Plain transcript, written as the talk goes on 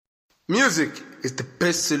Music is the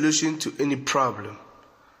best solution to any problem.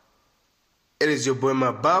 It is your boy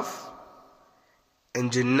Mabuff,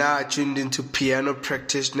 and you're now tuned into Piano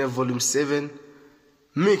Practitioner Volume 7,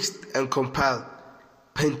 mixed and compiled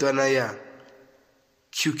Practitioner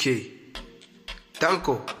KUE K.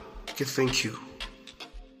 Danko, thank you.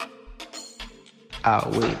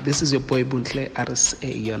 Wait, this is your boy Buntle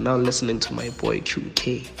RSA. You're now listening to my boy KUE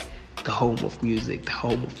K, the home of music, the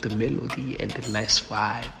home of the melody and the nice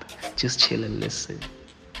vibe. Just chill and listen.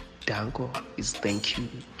 Danko is thank you.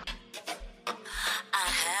 I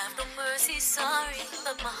have no mercy, sorry,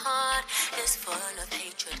 but my heart is full of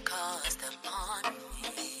hatred caused upon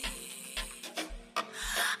me.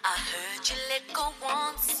 I heard you let go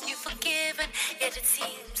once, you forgiven, yet it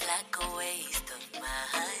seems like a waste of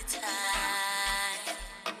my time.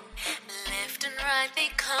 Left and right they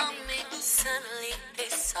coming, suddenly they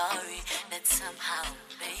sorry, let's somehow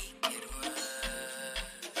make it work.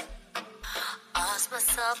 Ask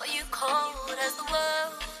myself, are you cold as the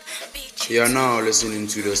world? You are now listening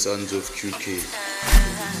to the sounds of KUE K.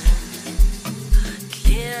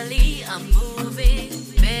 Clearly I'm moving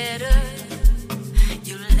better.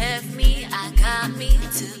 You left me, I got me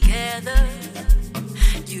together.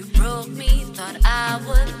 You broke me, thought I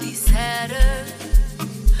would be sadder.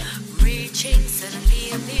 Reaching,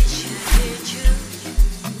 suddenly a bitch hit you.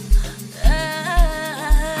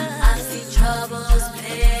 I see troubles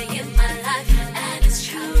playing my life, and it's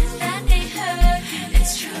true that they hurt.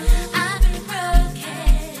 It's true I've been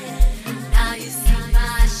broken. Now you see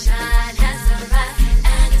my shine has arrived,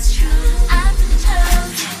 and it's true I've been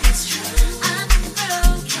told. It's true I've been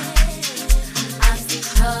broken. I see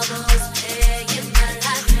troubles playing my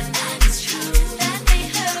life, and it's true that they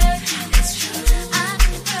hurt. It's true I've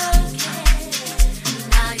been broken.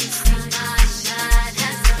 Now you see my shine.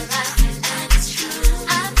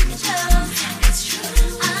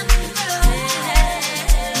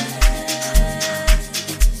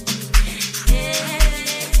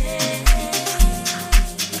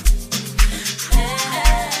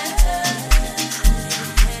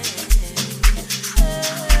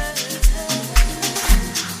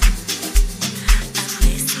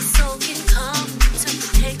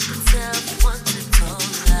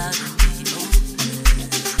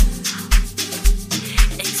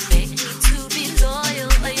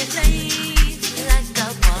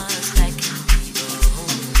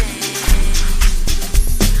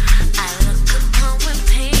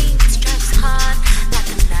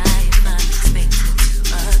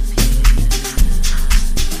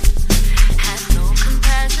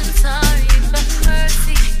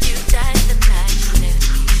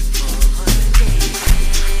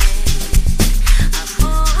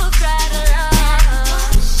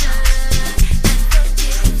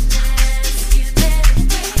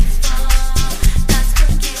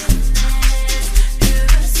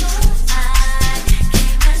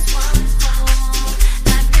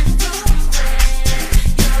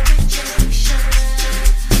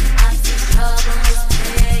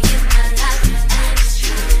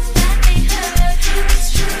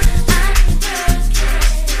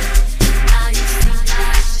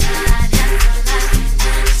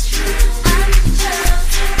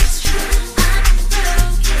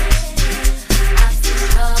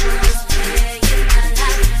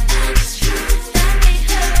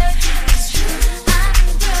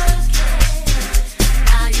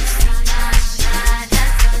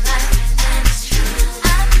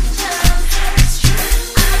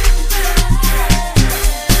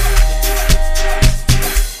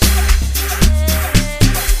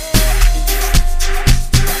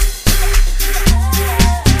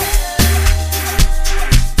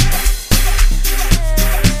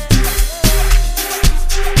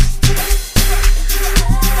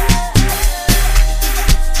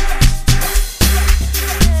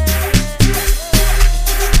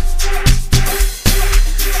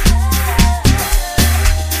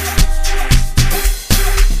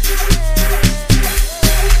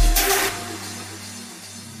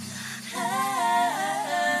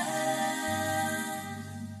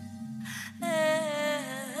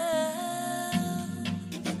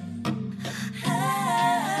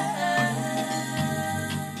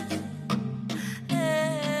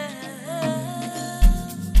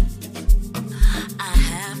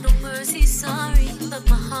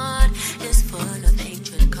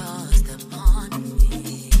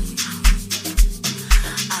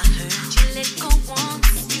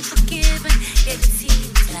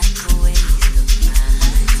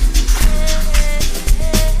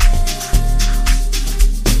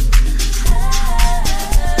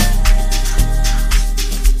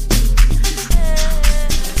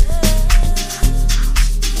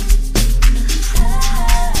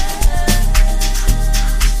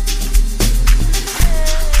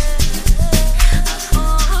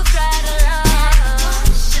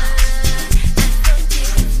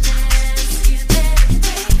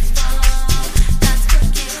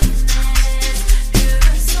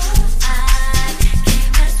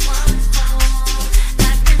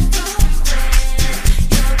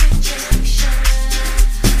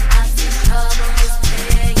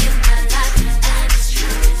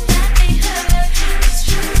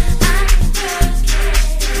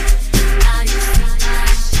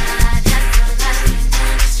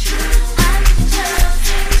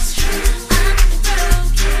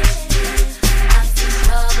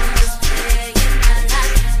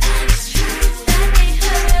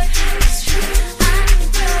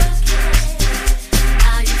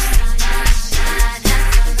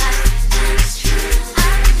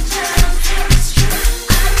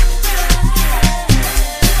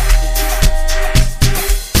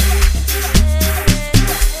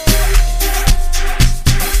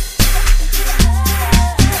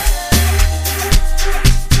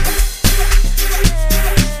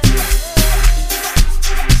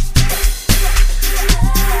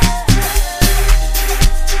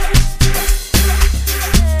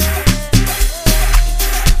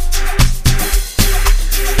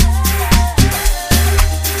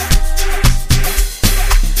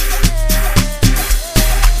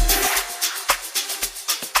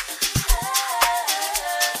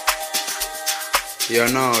 You are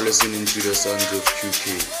now listening to the Sons of KUE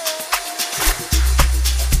K.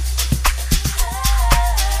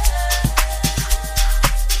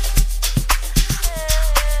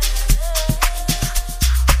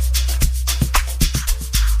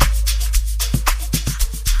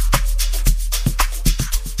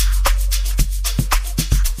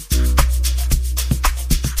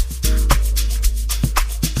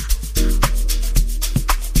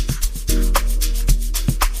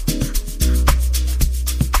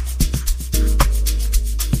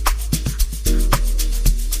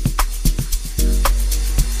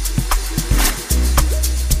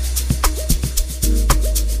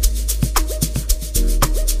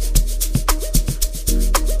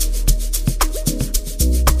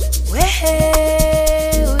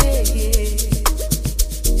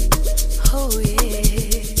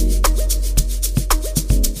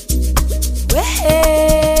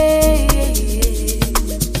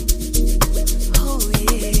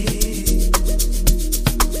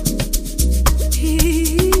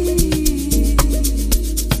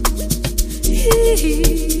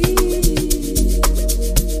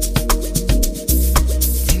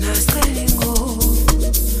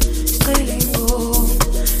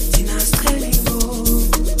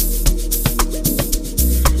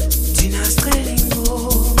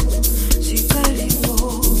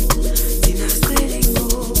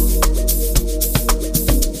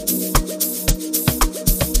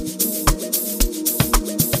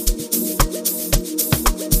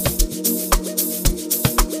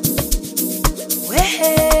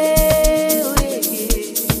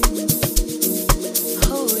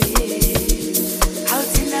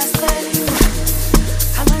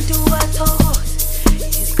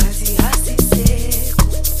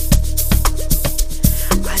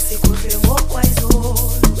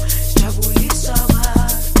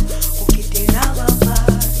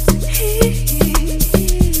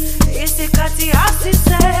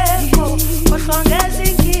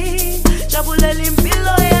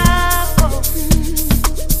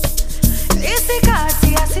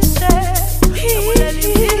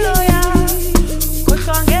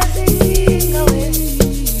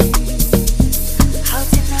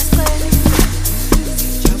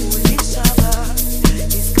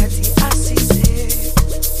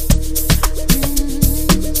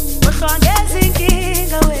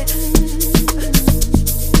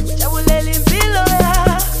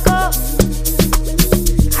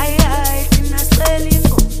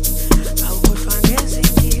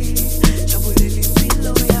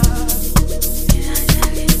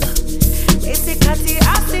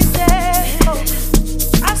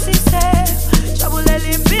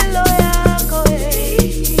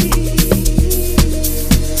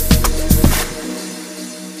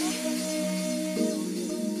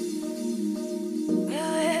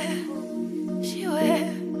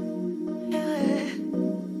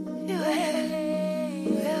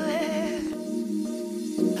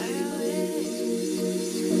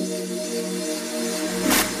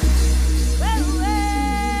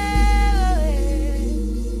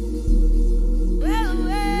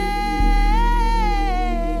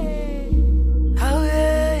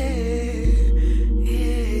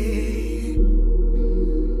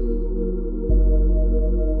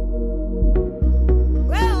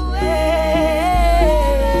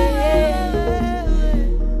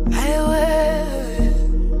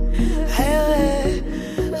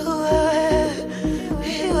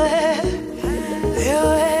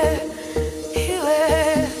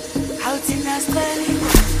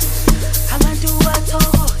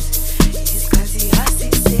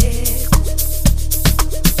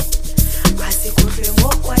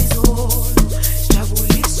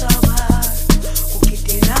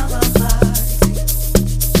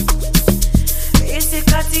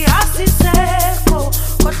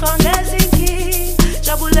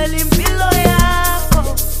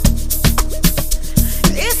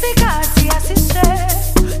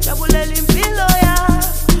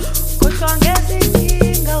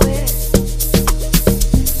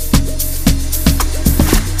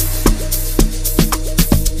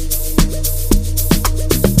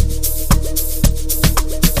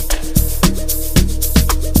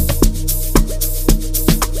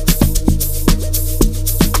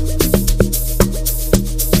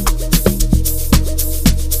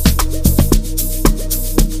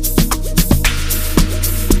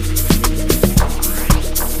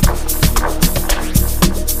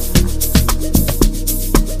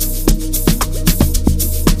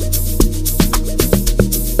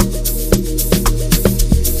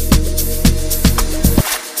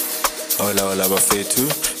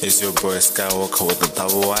 It's your boy Skywalker with the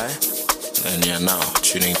double Y, and you're now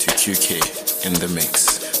tuning to KUE K. in the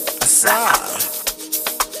mix.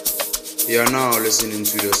 You are now listening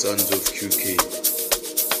to the Sons of KUE K.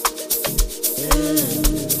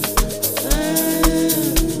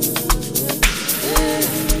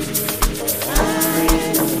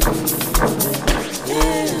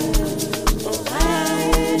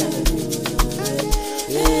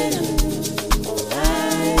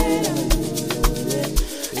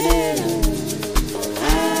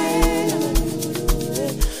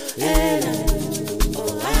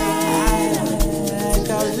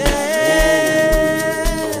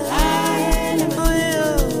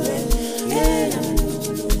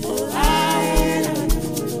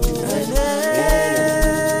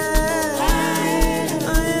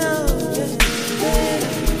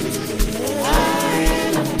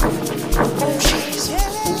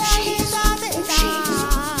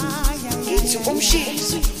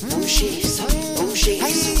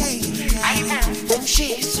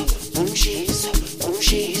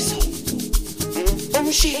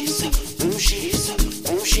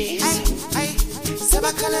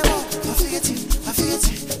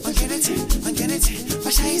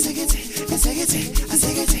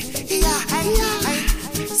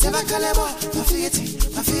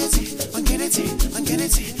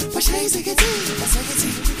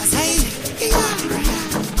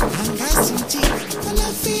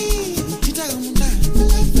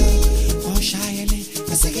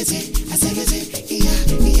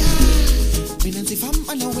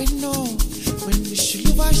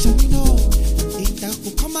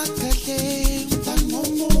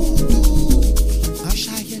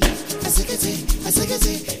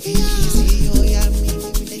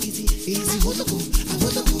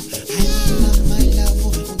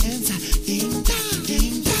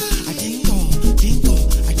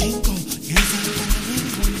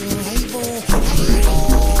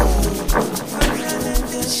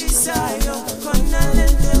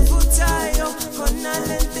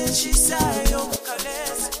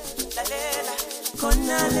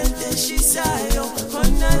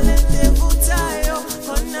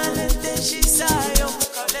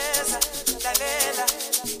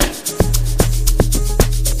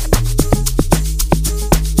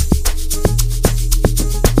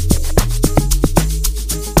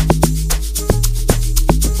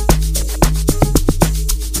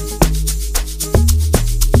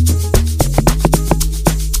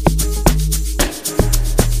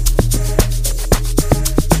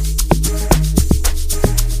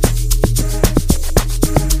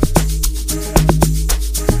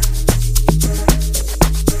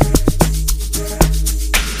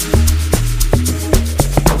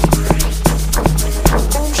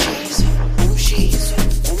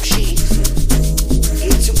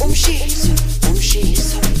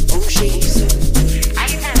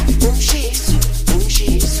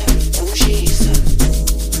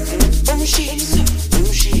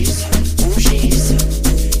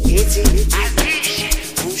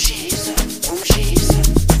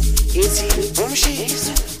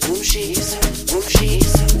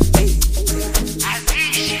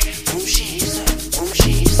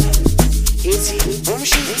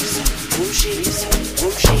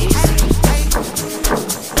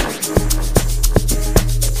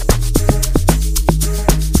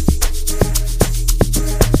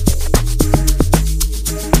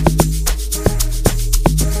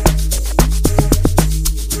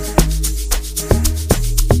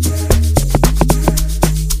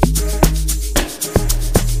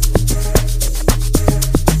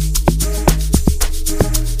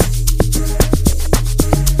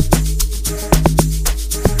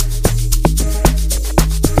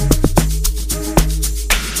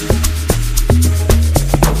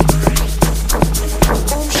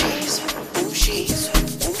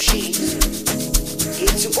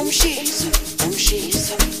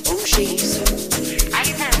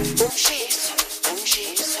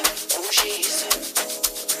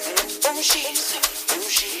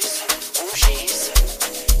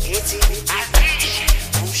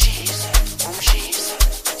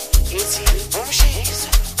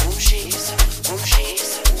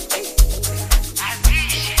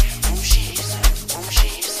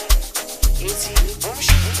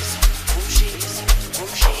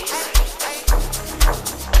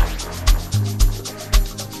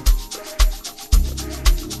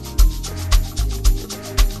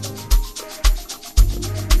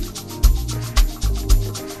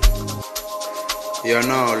 You are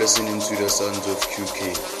now listening to the Sons of KUE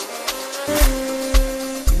K.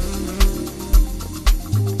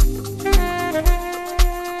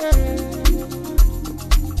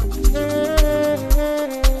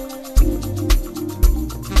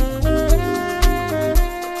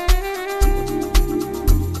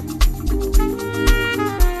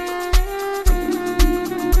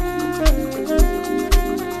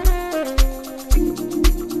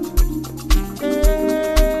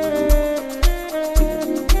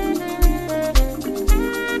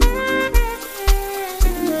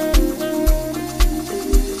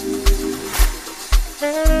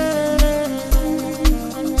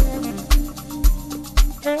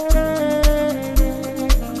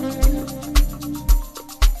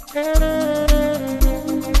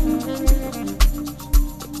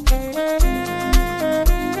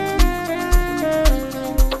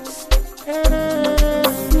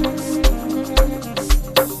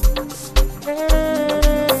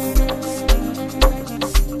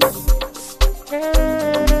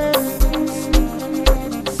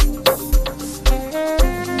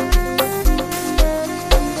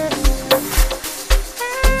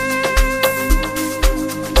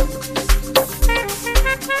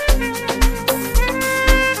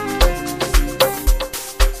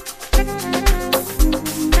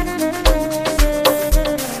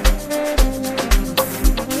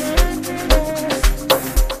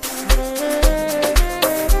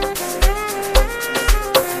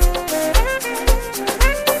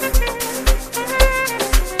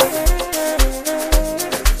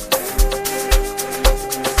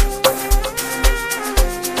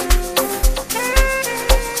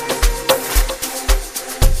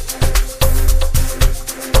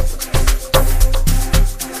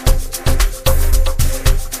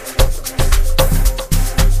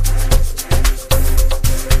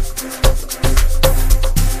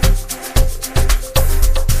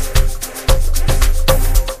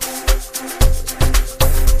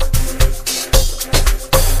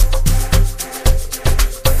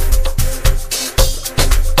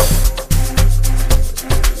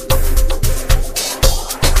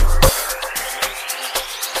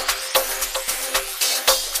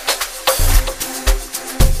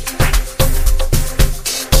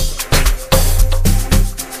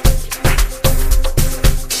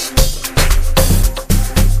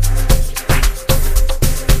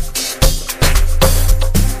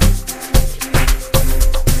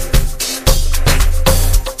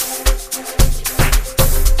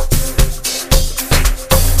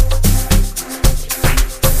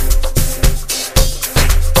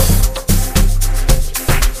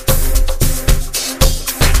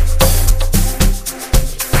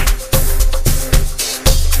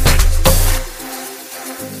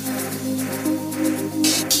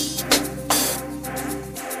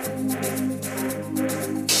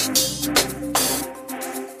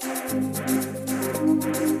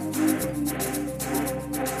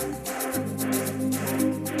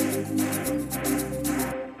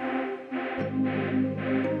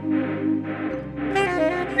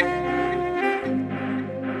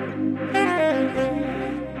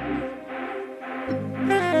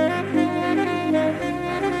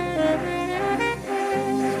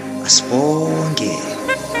 Asibonge.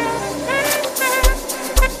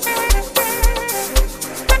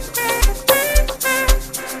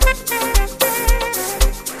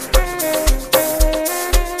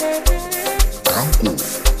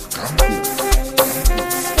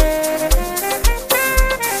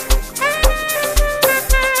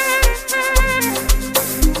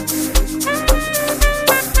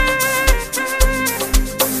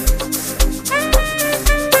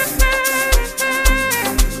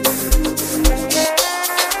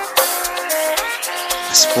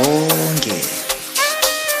 Asibonge.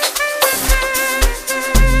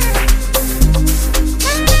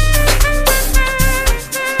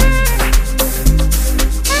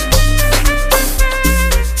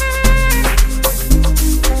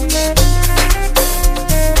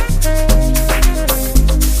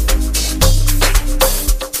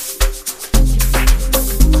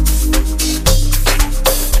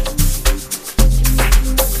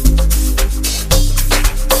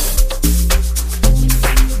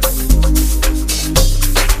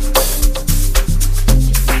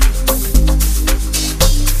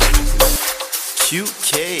 KUE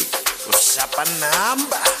K, ushapa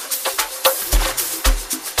namba.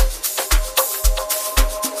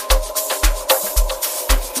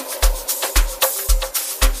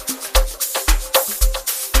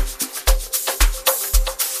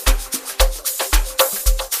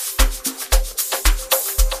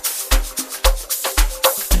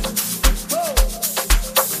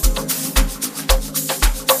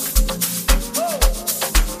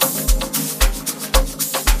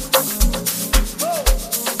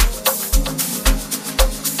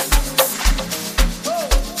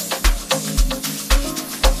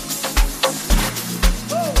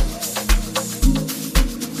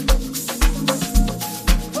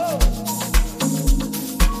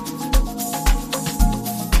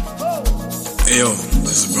 Hey yo,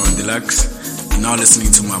 this is Bron Deluxe. You're now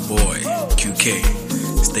listening to my boy, KUE K.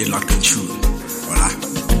 Stay locked and true. Voila.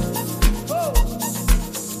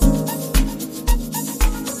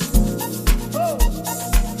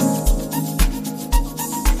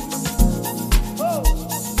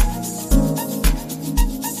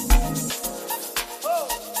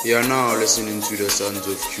 You are now listening to the sounds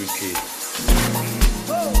of KUE K.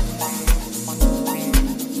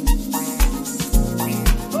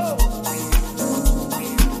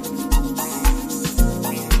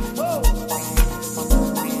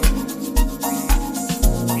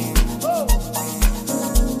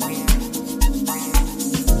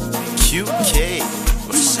 KUE K,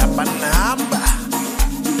 ushapa namba.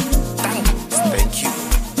 Thank you.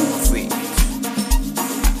 Sweet.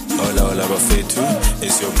 Hola, hola, bafethu.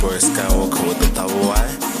 It's your boy Skywalker with the double Y.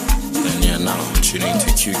 And you're now tuning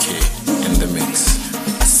to KUE K in the mix.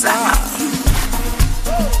 Asa.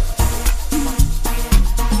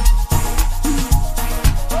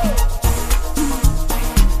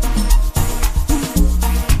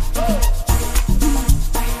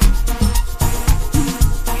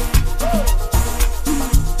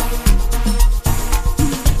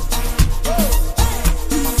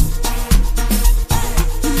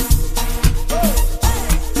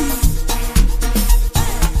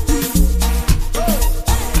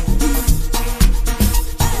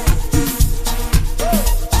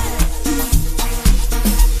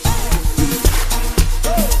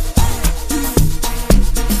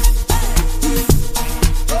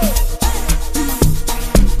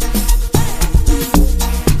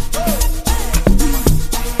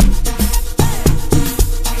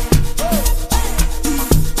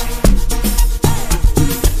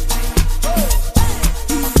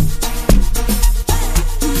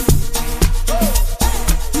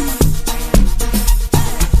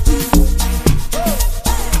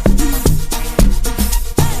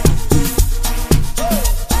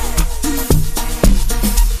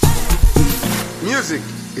 Music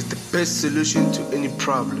is the best solution to any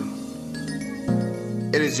problem.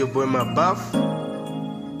 It is your boy Mabuff,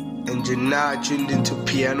 and you're now tuned into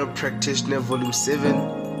Piano Practitioner Volume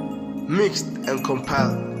 7, mixed and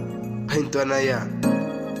compiled. Pentanaya,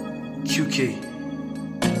 KUE K.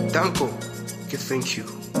 Danko, thank you.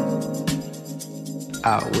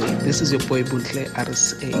 Wait, this is your boy Buntle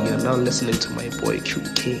RSA. You're now listening to my boy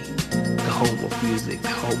KUE K, the home of music, the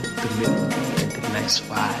home of the melody and the nice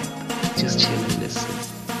vibe. Just chill and listen.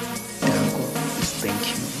 Danko, thank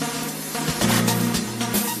you.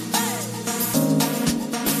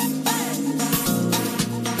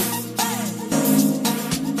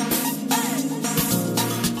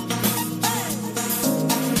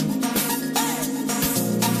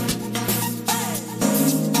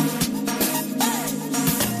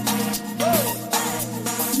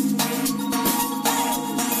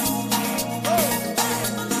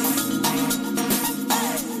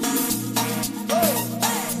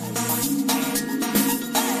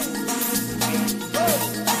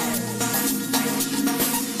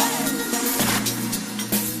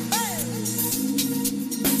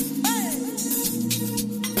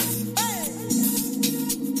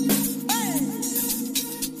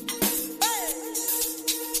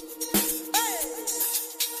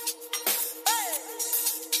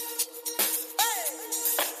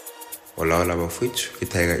 Hola bafethu,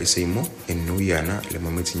 Tiger Isimo, and Nuyana, le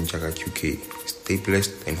mametseng tsa ka KUE K. Stay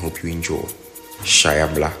blessed and hope you enjoy. Shaya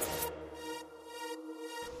blah.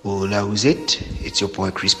 Hola, who's it? It's your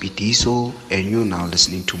boy Crispy Diesel, and you're now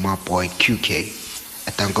listening to my boy KUE K.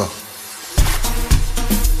 Atango.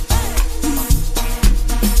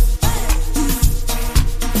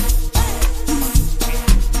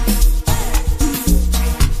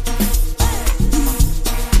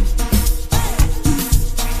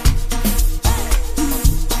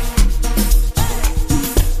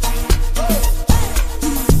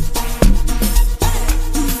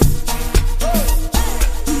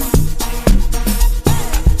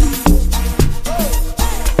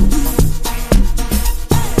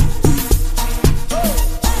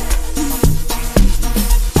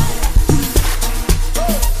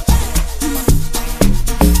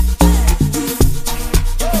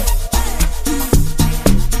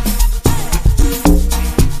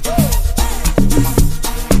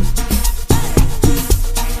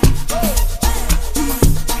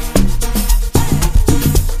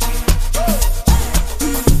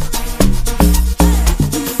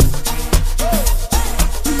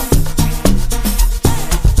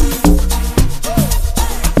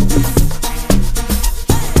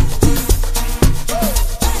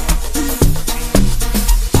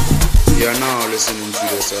 You are now listening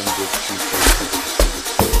to the sounds of KUE K.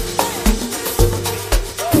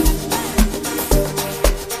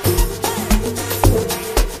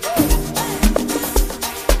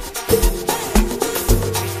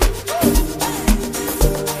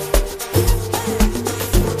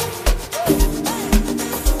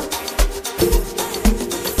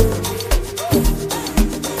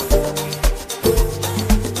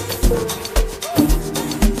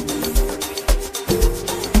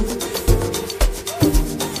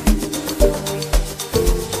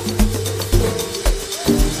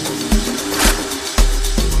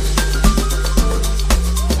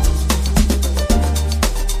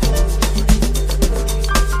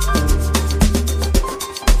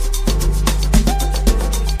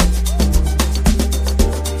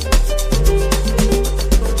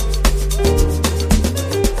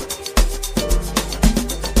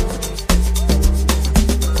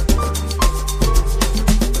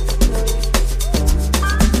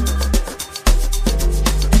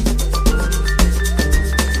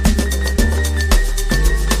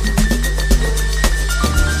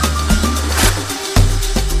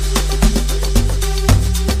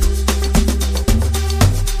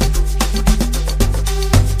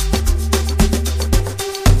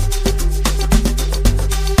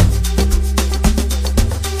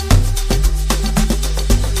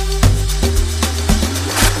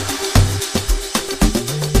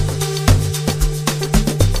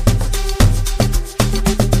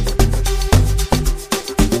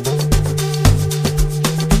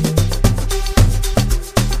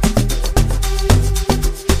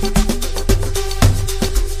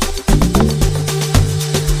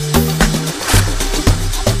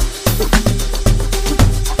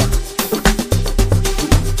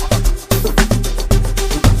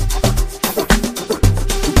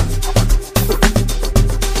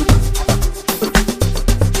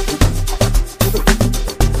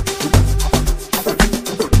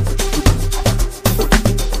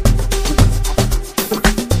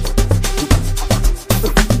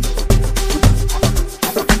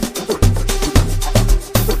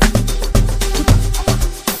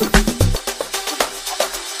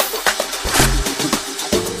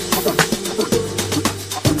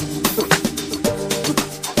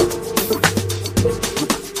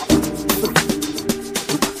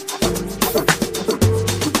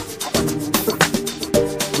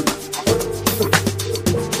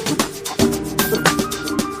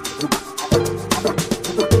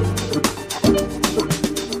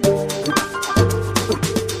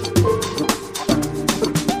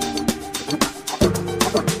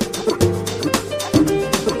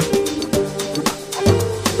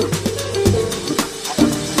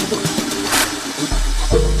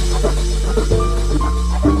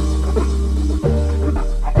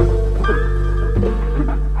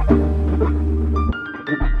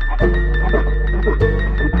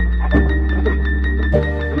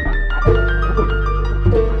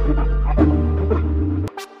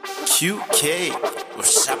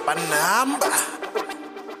 number.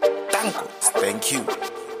 Thank you.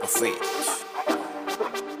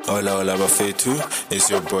 Hola, bafethu. It's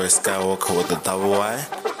your boy Skywalker with the double Y.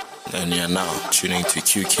 And you're now tuning to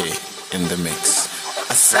KUE K in the mix.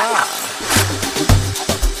 Asa!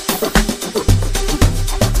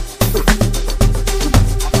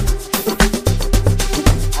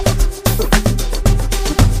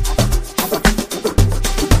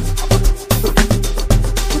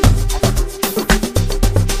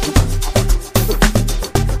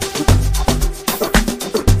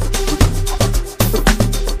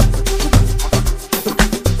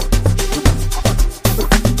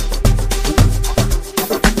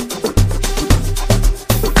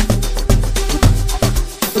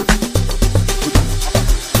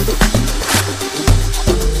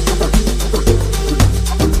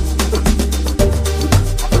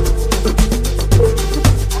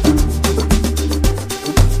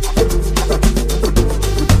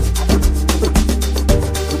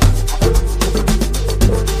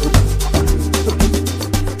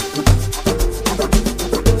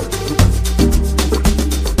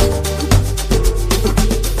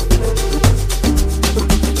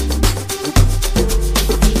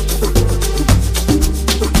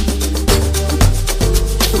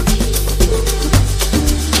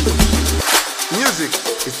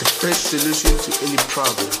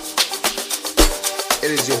 It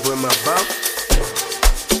is your boy Mabab,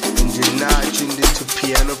 and you're now tuned into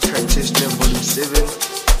Piano Practitioner Volume 7,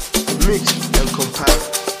 mixed and compiled.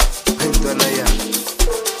 Pretoria,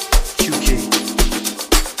 KUE K.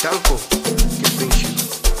 Danko, thank you.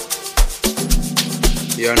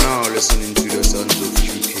 You are now listening to the sounds of KUE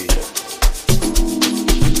K.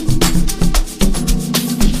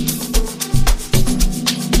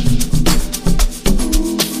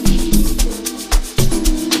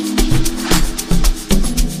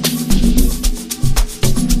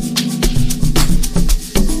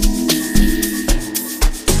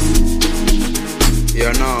 You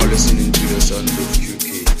are now listening to the sounds of KUE K.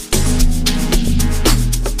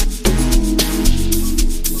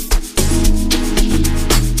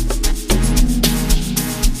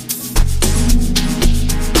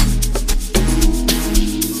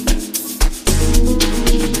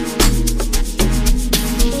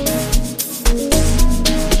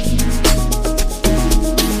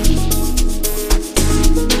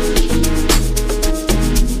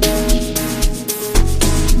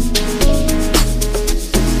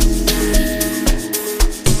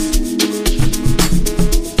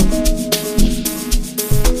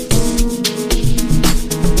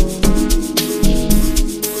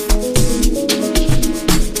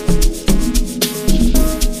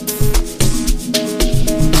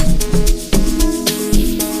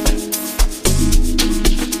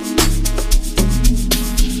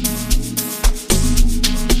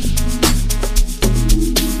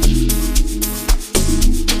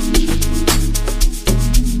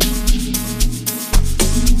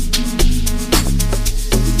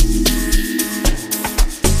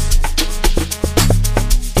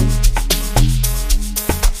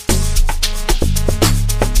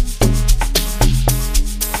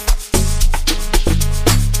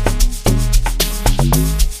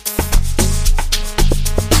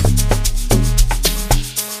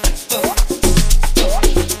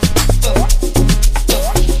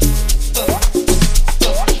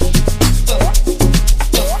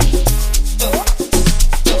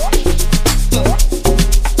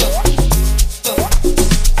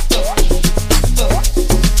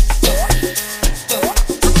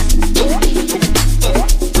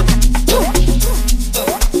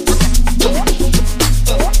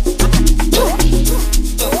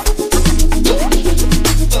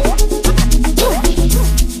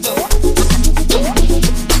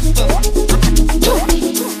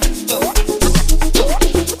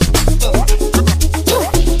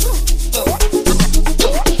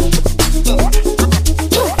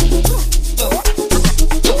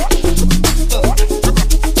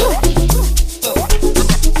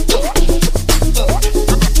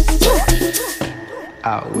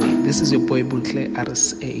 This is your boy Buntle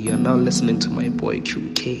RSA. You're now listening to my boy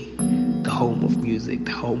KUE K, the home of music,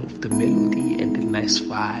 the home of the melody and the nice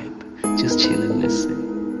vibe. Just chill and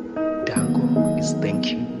listen. Dango is thank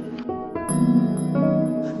you.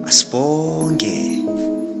 Asibonge.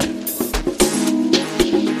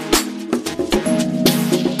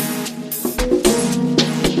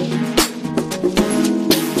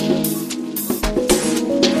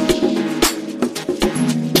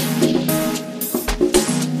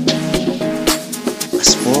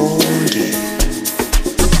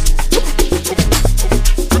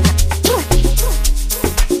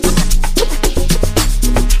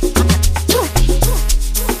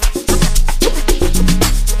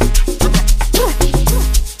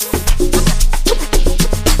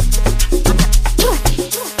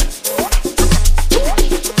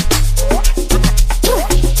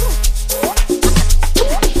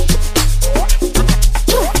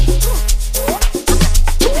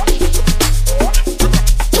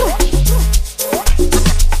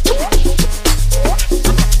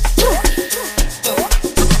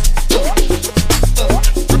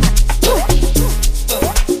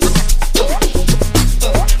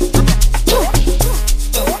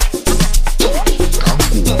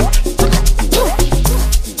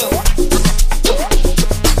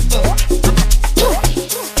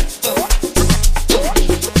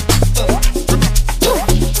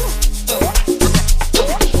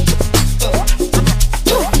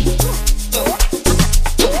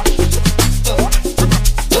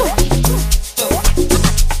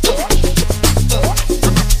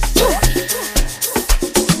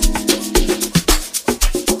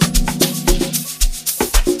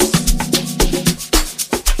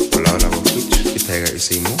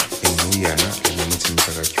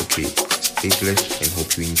 Stay blessed and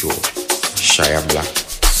hope you enjoy. Shia Black.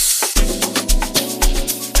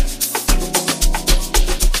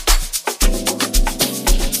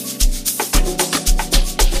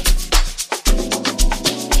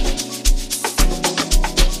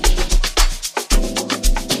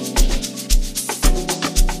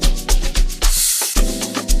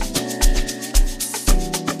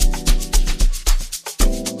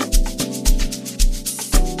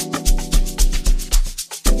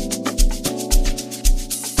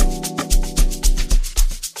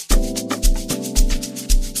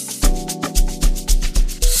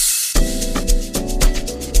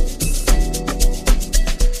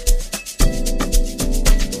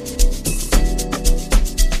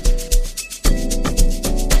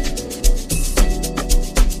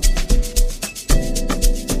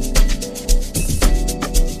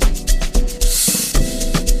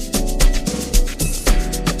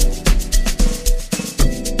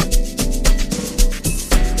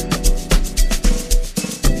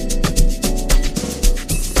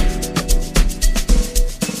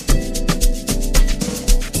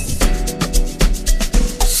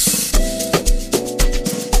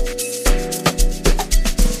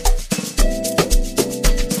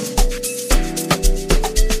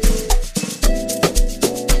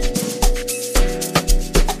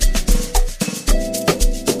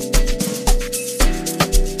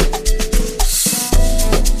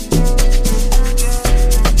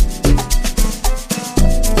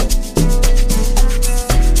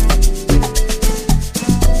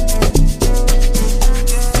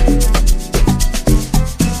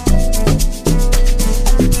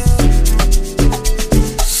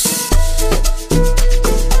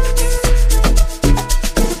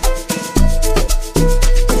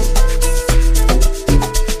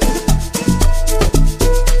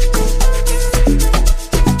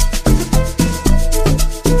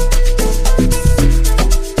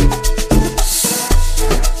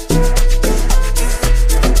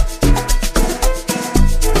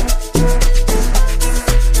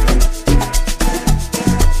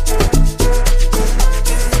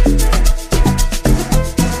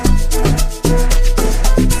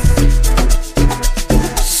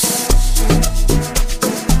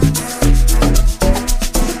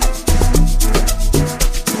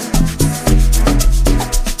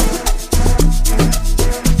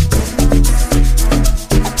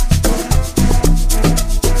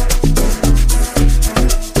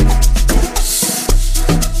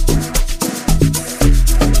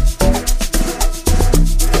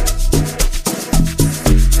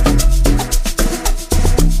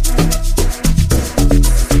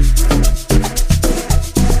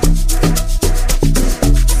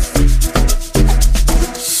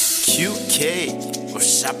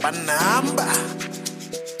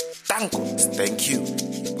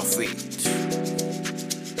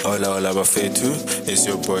 Hola Bafetu, it's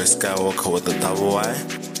your boy Skywalker with the double Y,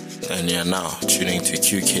 and you're now tuning to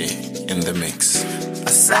QK in the mix.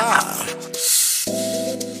 Asa!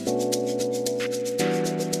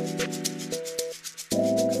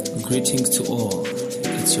 Greetings to all,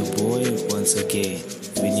 it's your boy once again,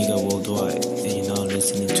 Viniga Worldwide, and you're now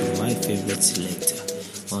listening to my favorite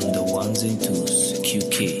selector on the ones and twos,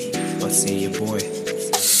 QK. What say your boy?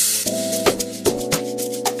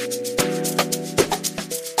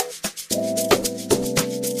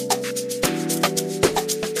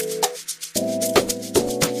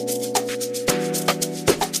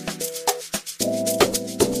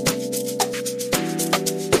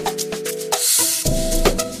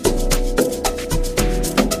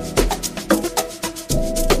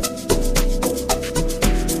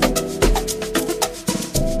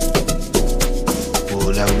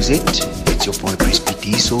 It's your boy Crispy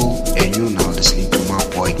Diesel, and you're now listening to my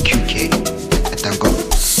boy QK. Atango.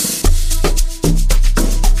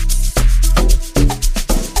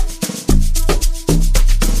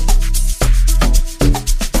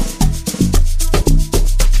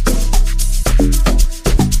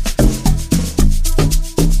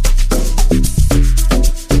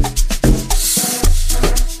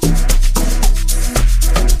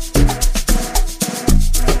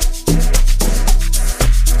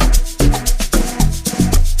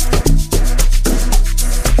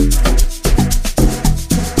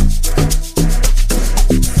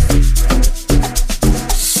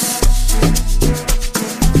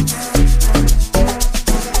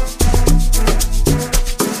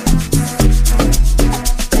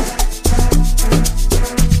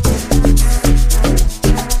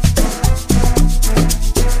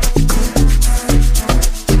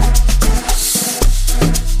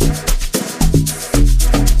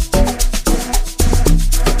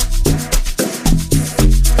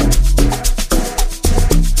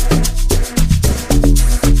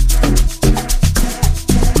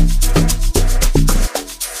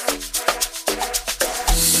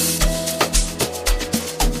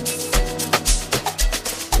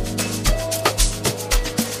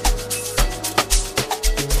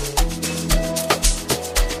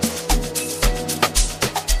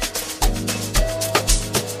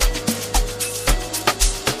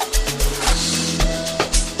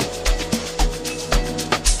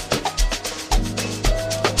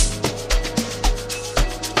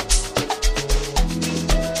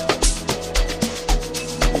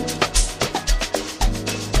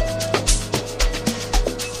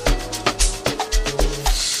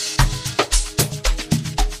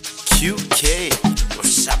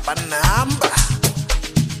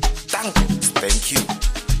 Thank you.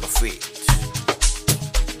 Afraid.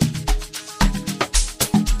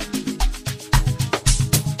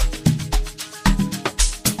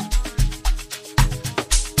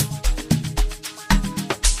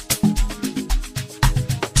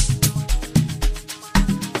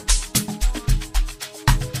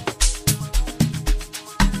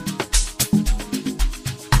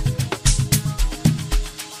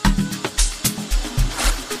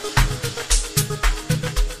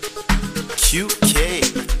 QK,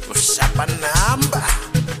 ushapa namba.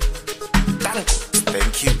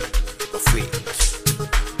 Thank you, Afraid.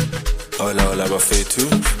 Hola Bafetu,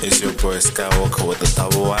 it's your boy Skywalker with the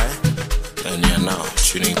double Y, and you're now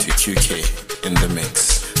tuning to QK in the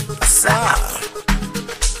mix. Asa!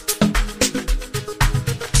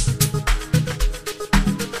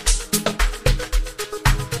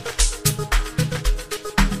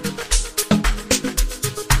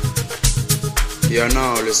 You are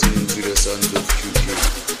now listening to the sounds of QK.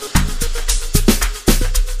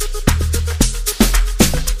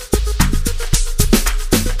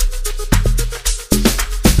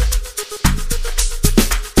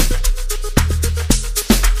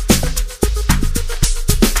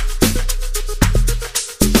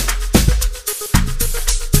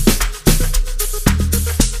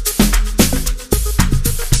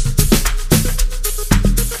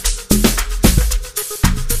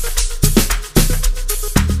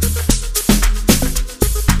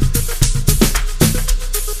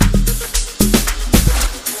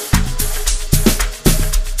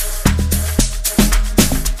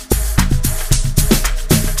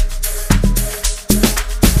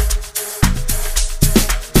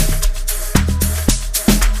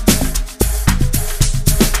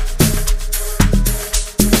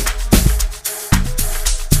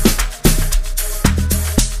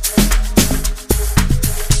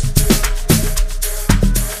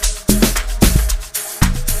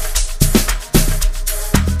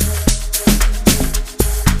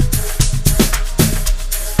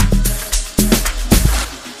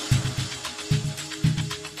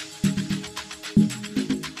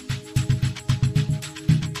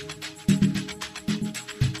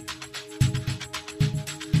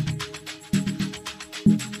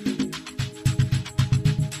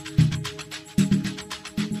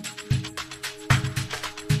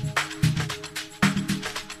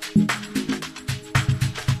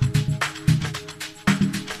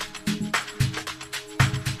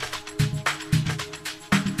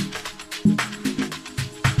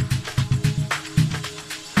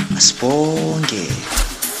 Asibonge.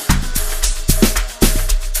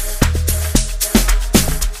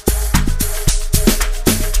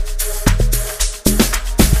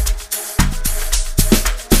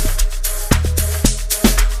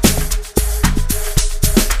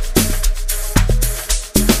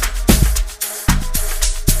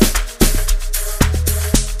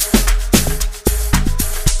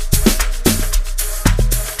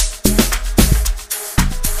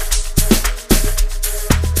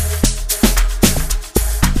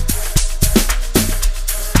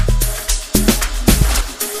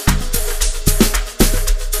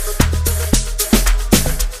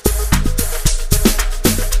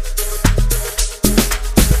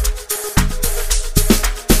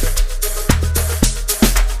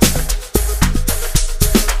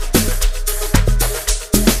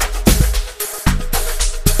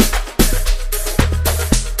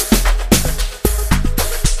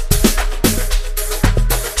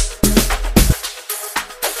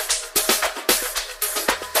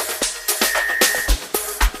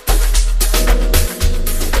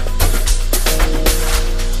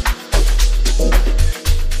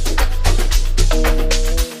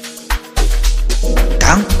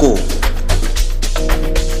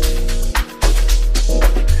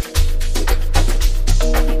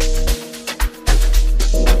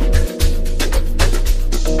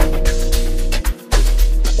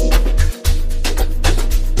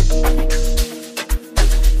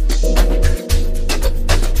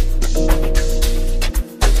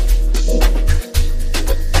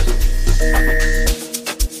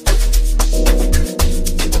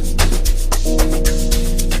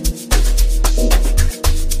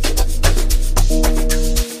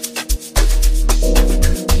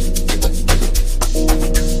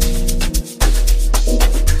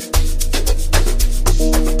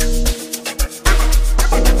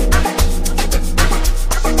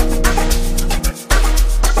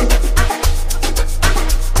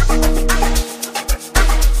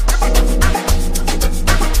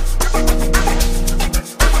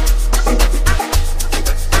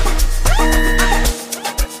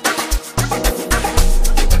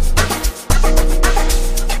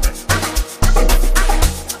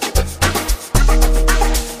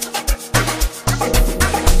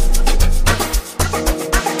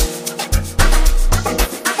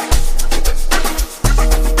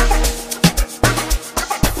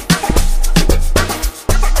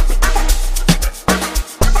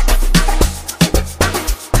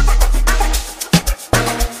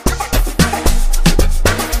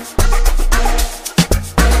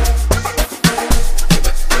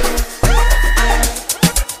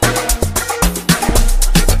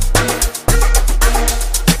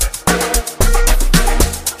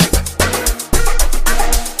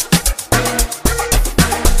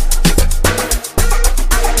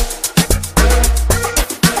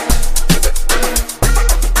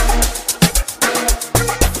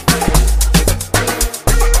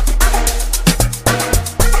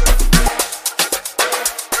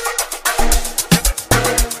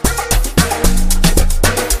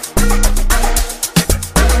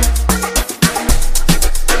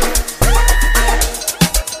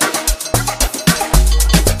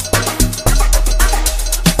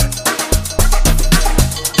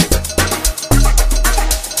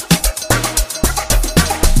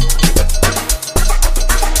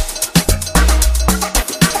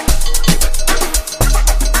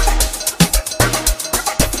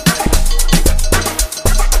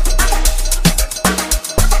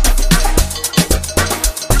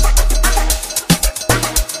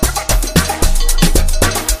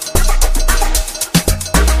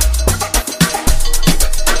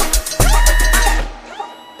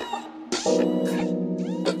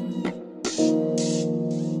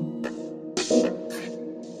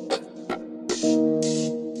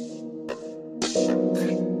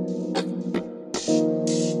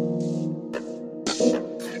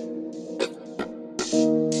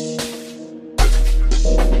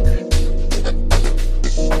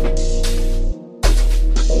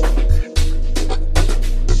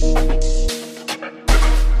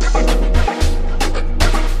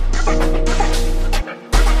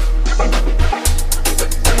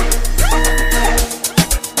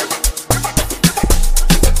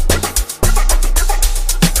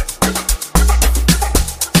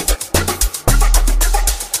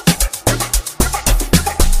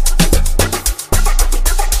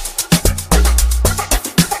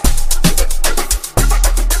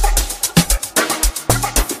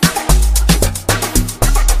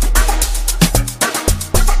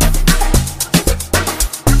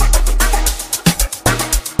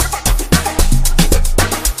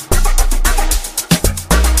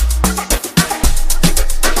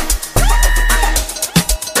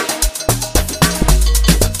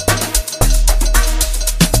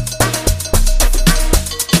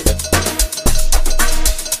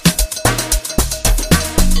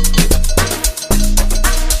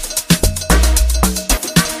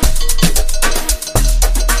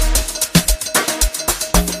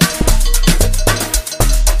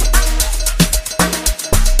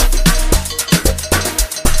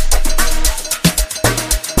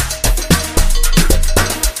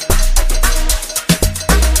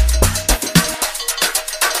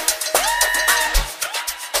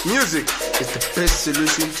 Music is the best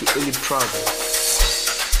solution to any problem.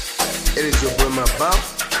 It is your boy Mabuff,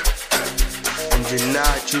 and you're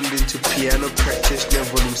now tuned into Piano Practitioner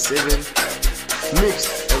Volume 7,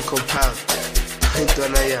 mixed and compiled.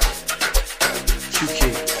 Pretoria, KUE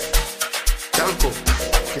K. Danko,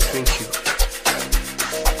 thank you.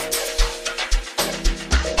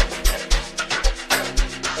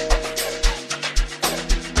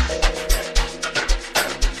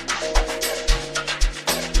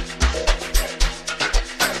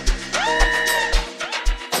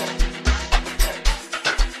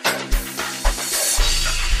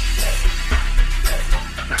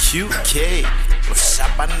 KUE K,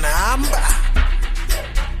 ushapa number.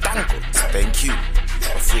 Thank you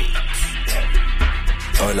for free.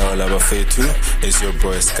 Hola bafethu, it's your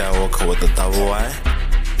boy Skywalker with the double Y,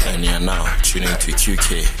 and you're now tuning to KUE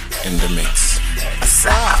K in the mix.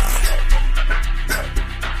 Asa.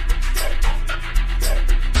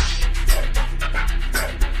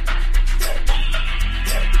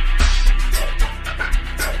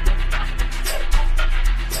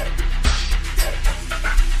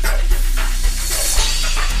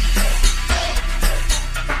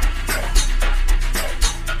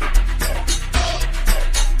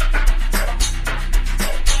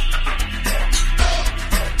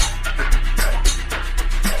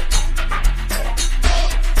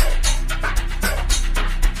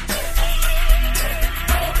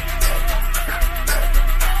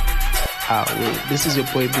 This is your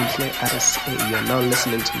boy Complied. You're now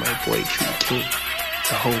listening to my boy KUE K,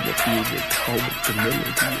 the home of music, the home of the melody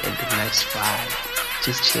and the nice vibe.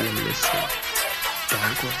 Just chill and listen.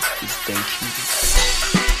 Danko is thank you.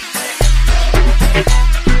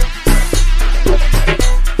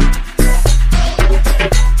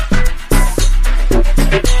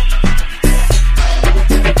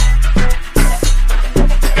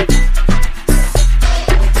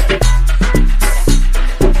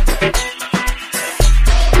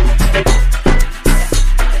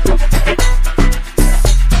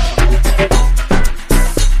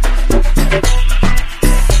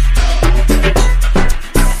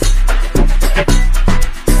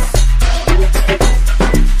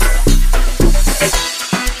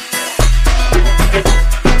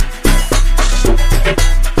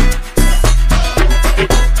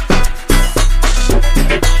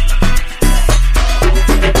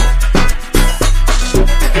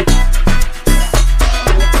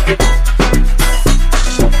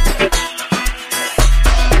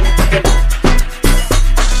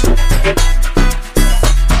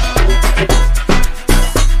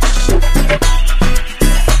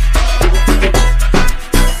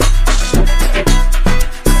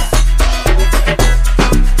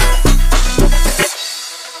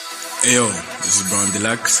 Yo, this is Brown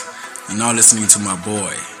Deluxe. You're now listening to my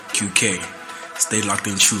boy, KUE K. Stay locked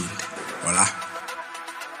and tuned. Voila.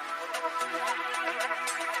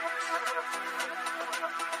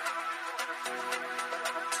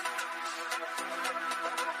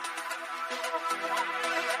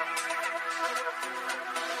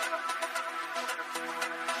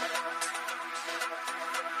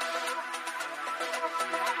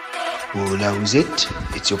 Hola, who's it?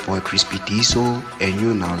 It's your boy Crispy Diesel, and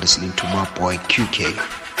you're now listening to my boy KUE K.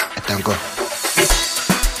 Atango.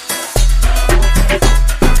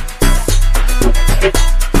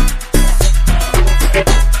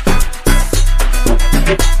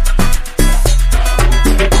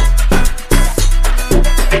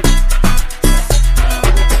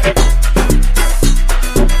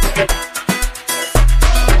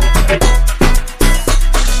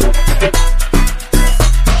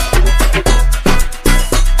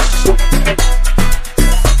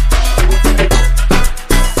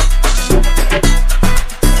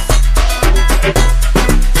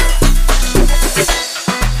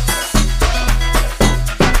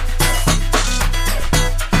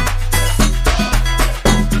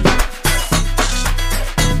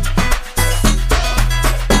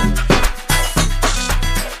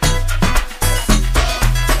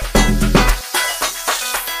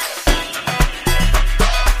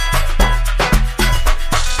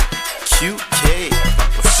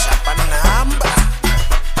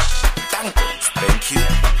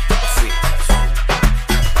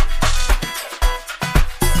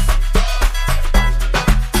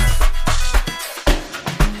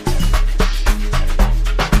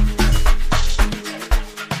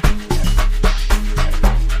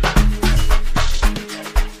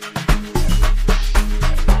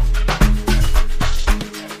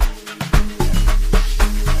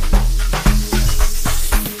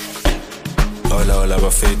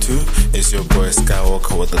 It's your boy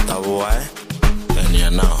Skywalker with the double Y, and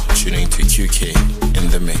you're now tuning to KUE K in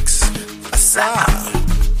the mix. Asa.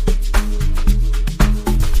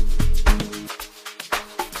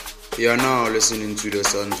 You are now listening to the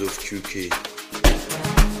sounds of QK.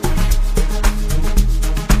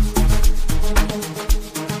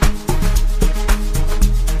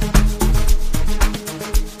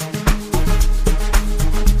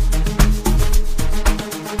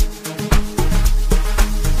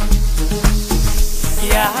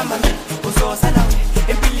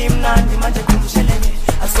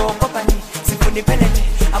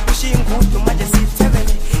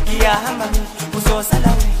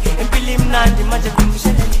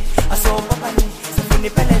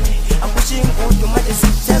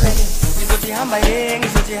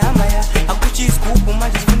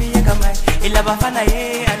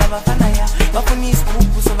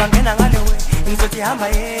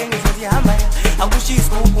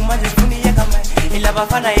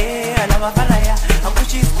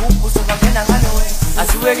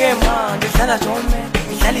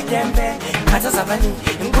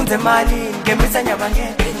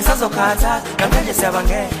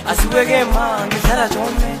 Asiweke ma ngihlala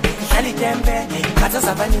jome ngihlala itembe ngikhatha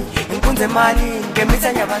zabani inkunze mali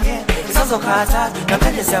ngemitha nyabange isazokhatha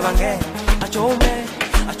namhlanje siyabange ajome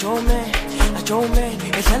ajome ajome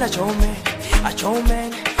ehlala jome ajome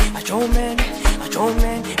ajome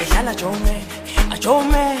ajome ehlala jome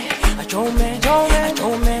ajome ajome jome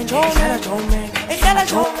ajome ehlala jome ehlala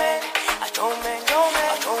jome ajome jome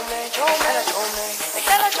ajome ehlala jome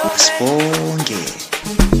ehlala jome Sibonge.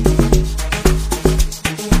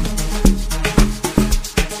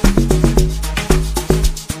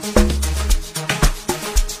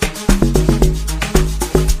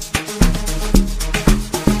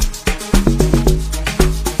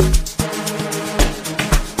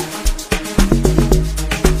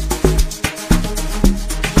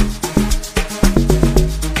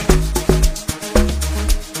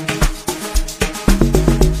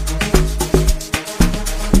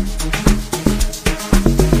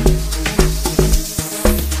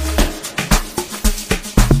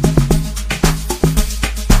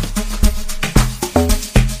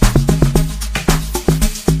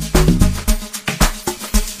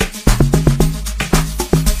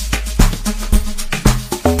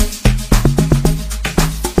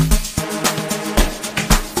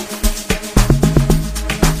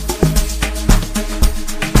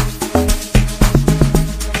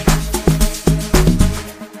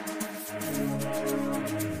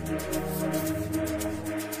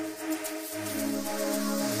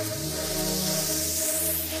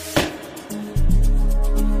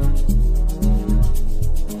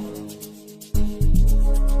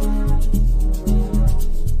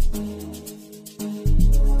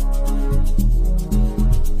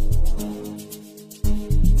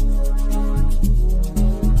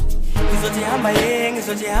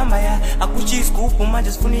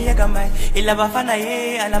 Ilabafana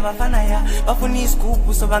ye alabafana ya bafuna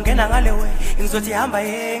isigubu so bangena ngale we ngizothi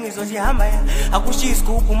hamba ya akushi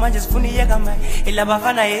isigubu manje sifuna iyeka maye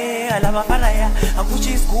ilabafana ye alabafana ya akushi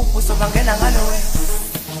isigubu so bangena ngale we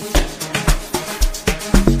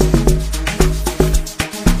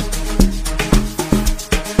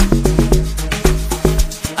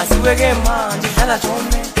asiweke manje hlala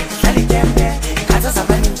jome hlala itembe khatha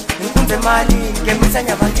zabani inkunze mali ngemitha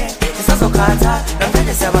nyabange isazokhatha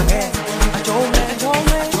namhlanje siyabange Ajome, ajome,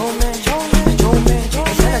 ajome, ajome, ajome,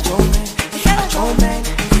 ehlala jome, ehlala jome,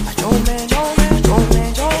 ajome, ajome, ajome,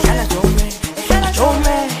 ehlala jome, ehlala jome, ajome,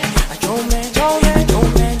 ajome,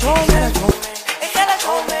 ajome, ehlala jome, ehlala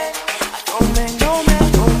jome, ajome, ajome,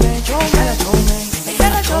 ajome, ehlala jome,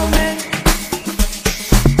 ehlala jome.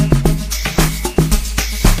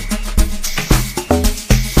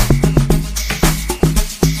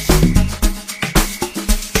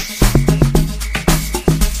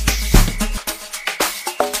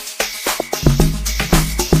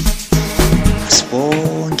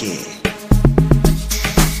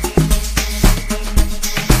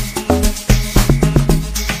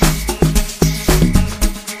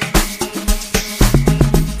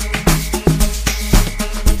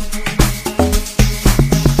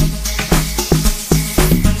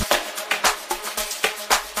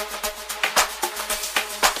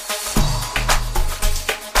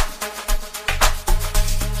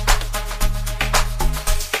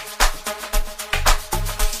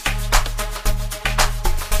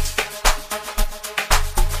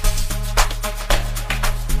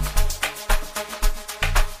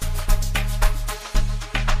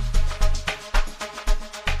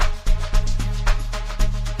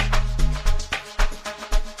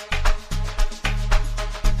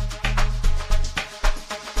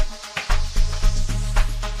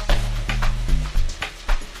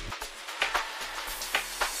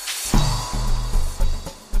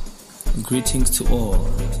 Greetings to all.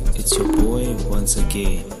 It's your boy once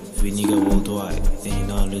again, Viniga Worldwide, and you're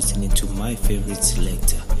now listening to my favorite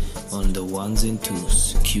selector on the ones and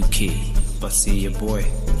twos, QK. But see your boy.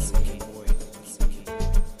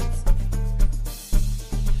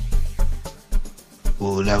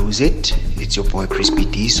 Hola, who's it? It's your boy Crispy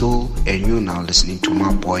Diesel, and you're now listening to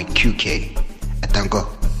my boy QK.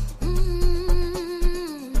 Atango.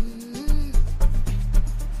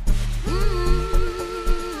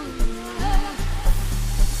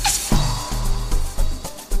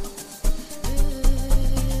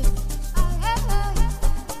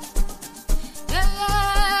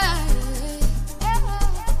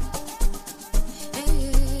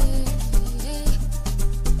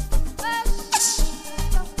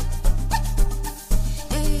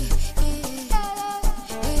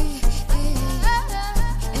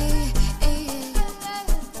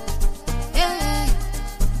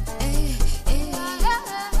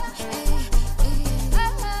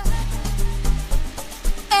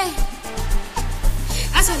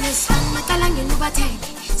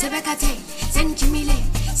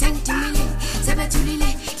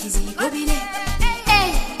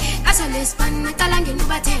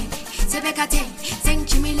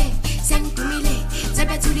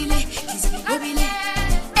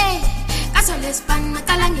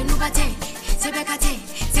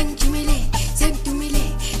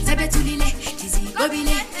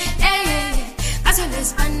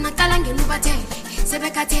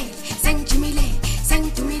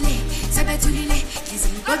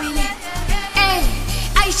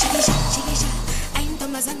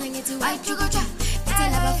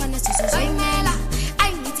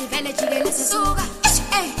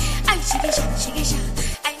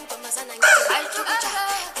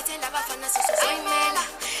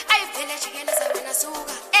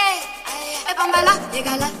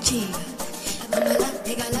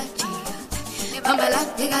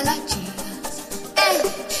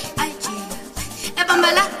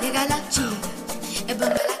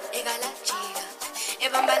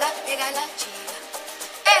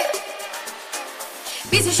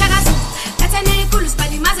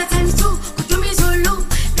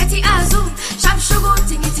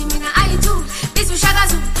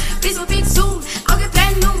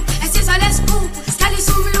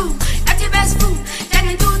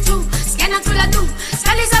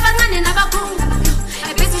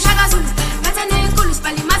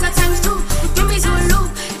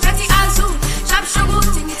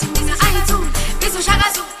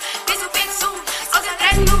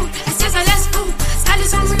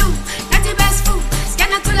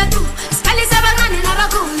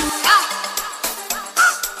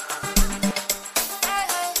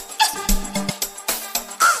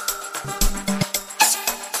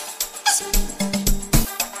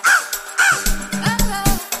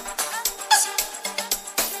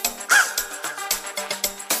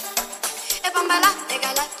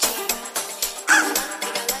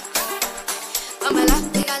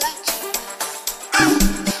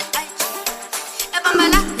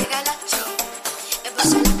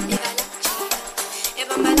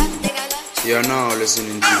 You are now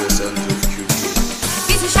listening to the sounds of QK.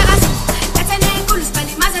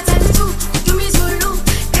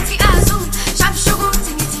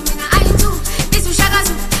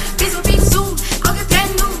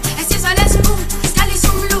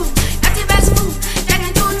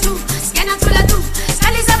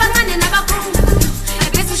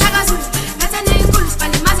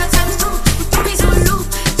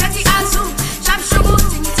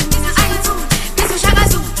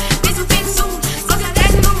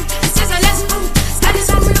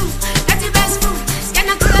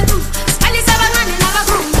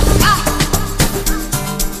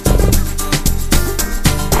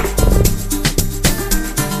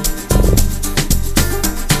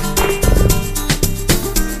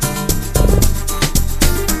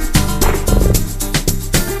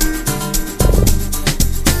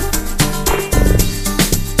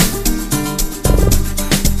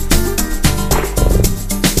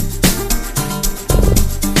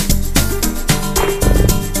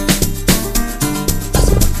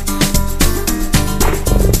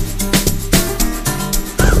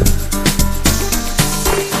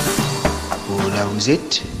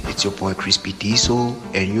 It's your boy Crispy Diesel,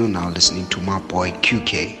 and you're now listening to my boy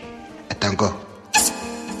QK. Atango.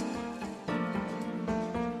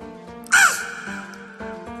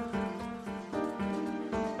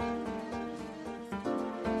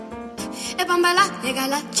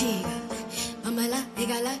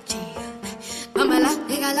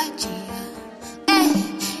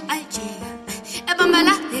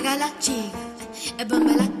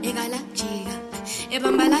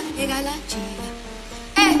 ebambala egala jika.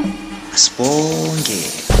 Asibonge.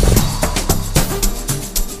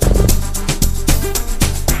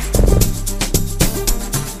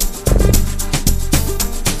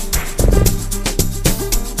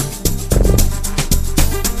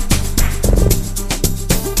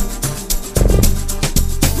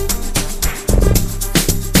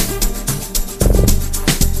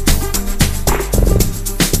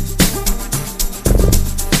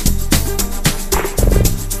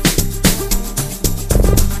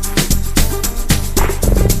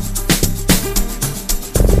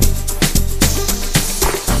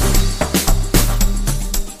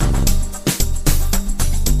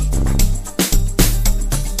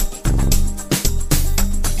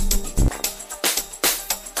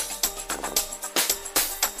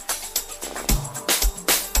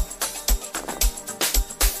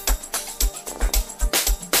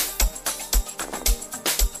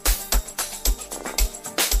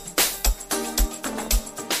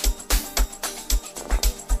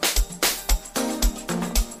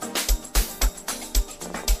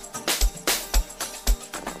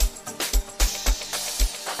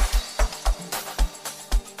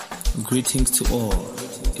 Greetings to all.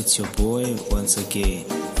 It's your boy once again,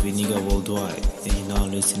 Viniga Worldwide, and you're now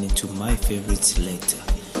listening to my favorite selector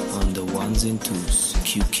on the ones and twos,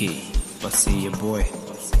 QK. But say your boy.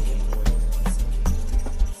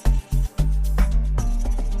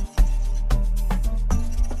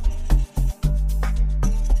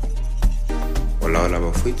 Hola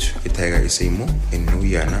bafowethu, iTiger isimo and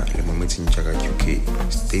Nuyana le moment in Jaga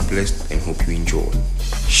QK. Stay blessed and hope you enjoy.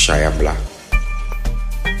 Shaya Bla.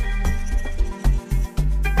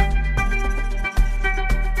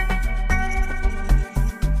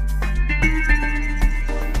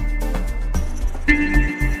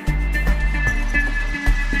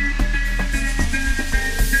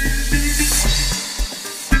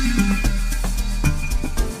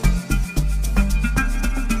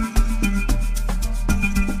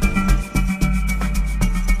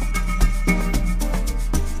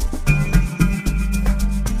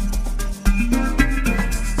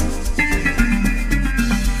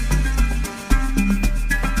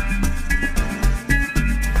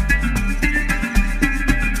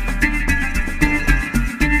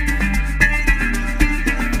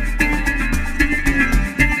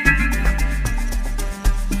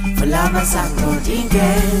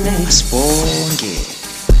 Asibonge.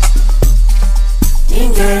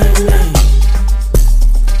 Dingele.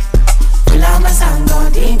 Ulama sango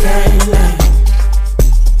dingele.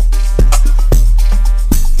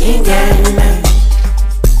 Dingele.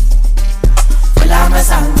 Ulama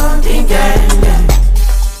sango dingele.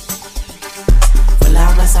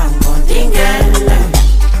 Ulama sango dingele.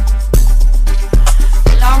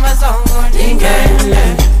 Ulama sango dingele.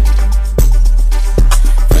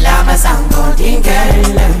 Ulama sango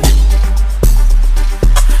dingele.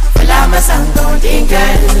 Ulama sango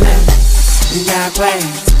dingele. Nyakwethu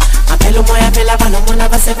aphela umoya phela abanomona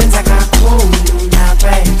basebenza kakhulu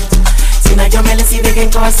mnakwethu sinajomele sibeke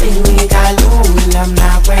enkosini kalula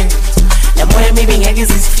mnakwethu le moya emibi ngeke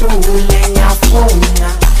izisihlule ngiyafuna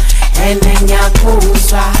ene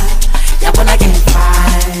ngiyakuzwa yabona ke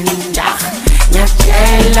fine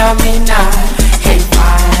ngiyakutshela mina hey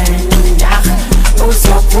fine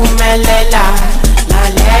uzophumelela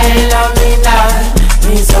lalela mina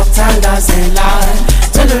ngizokuthandazela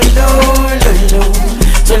tulululu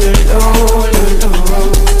tulululu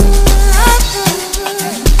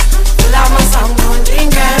lama sango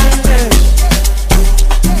dingele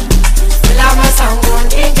lama sango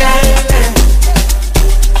dingele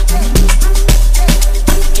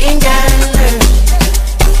dingele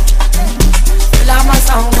lama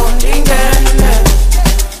sango dingele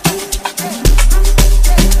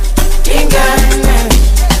dingele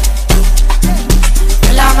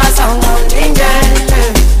lama sango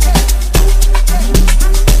dingele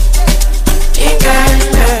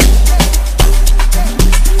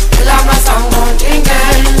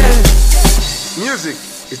Music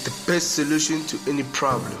is the best solution to any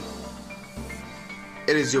problem.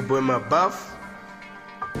 It is your boy Mabuff,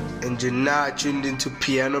 and you're now tuned into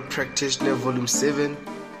Piano Practitioner Volume 7,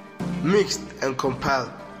 mixed and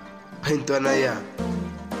compiled by Ntoanaya,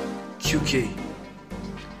 QK.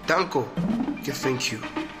 Danko, thank you.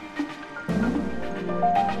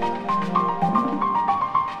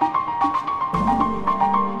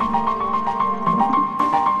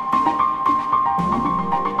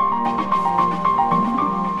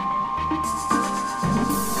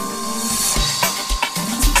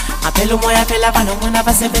 Aphela umoya phela abanomona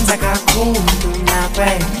basebenza kakhulu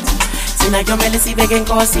mnakwethu sinajomele sibeke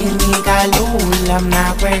enkosini kalula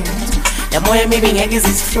mnakwethu yamoya maybe ngeke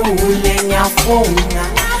zisihlule ngiyafuna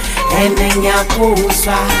ene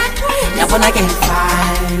ngiyakuzwa ngiyabona ke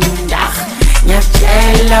fine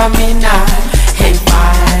ngiyatshela mina hey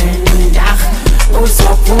fine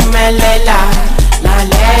uzophumelela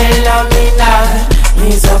lalela mina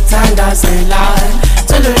ngizokuthandazela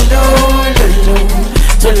tulululu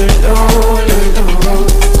tulululu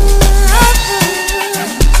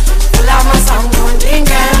lama sango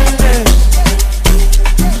ingene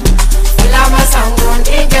lama sango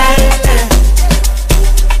ingene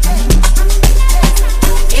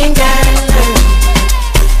ingene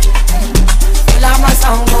lama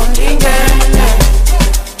sango ingene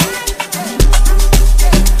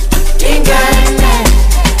ingene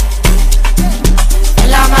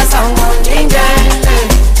lama sango ingene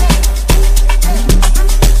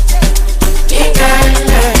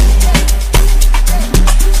ingene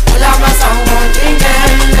lama sango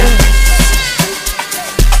ingene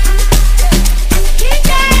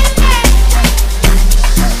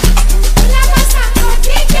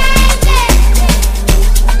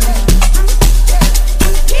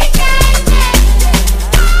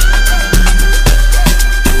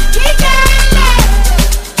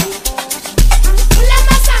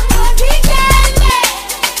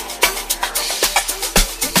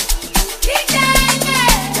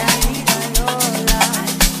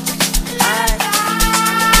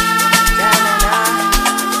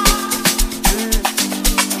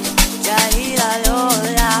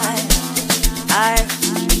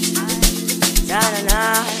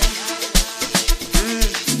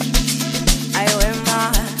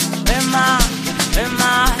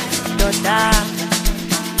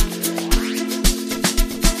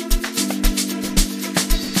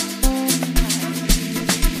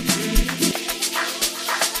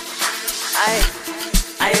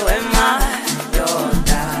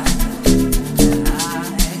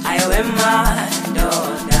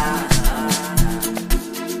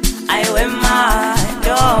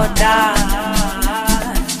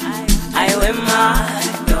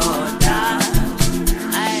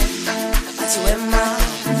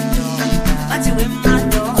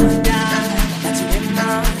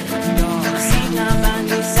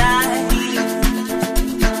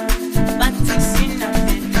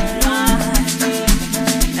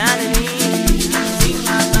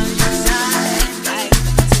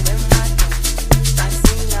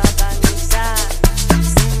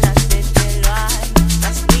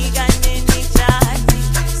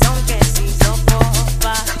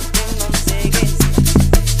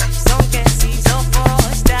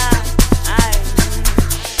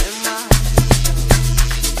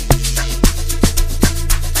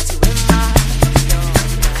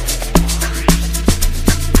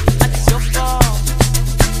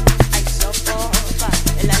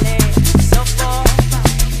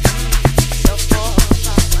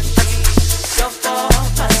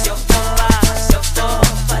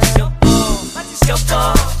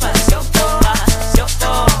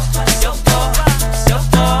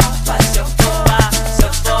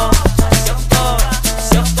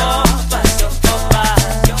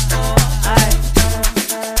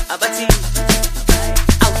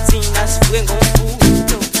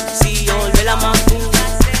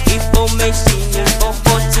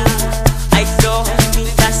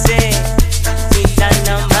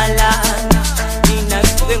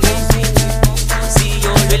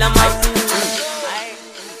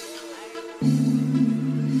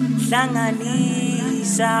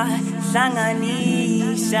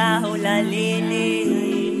Hlanganisa ulaleleni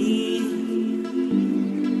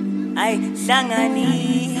ay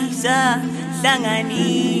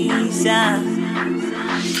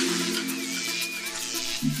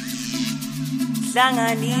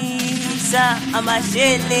hlanganisa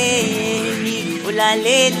amasheleni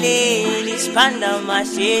ulaleleni siphanda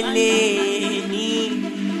amasheleni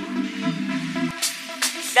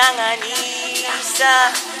hlanganisa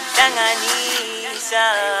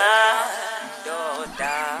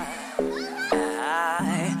doda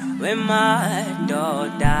wema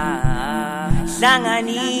doda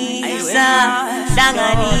hlanganisa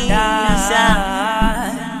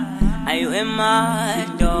ay wema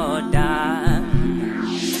doda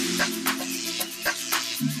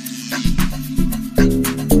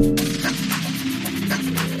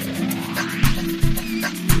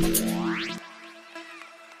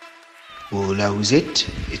Hola, who's it?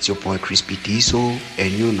 It's your boy Crispy Diesel,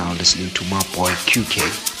 and you're now listening to my boy QK.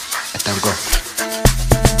 Thank God.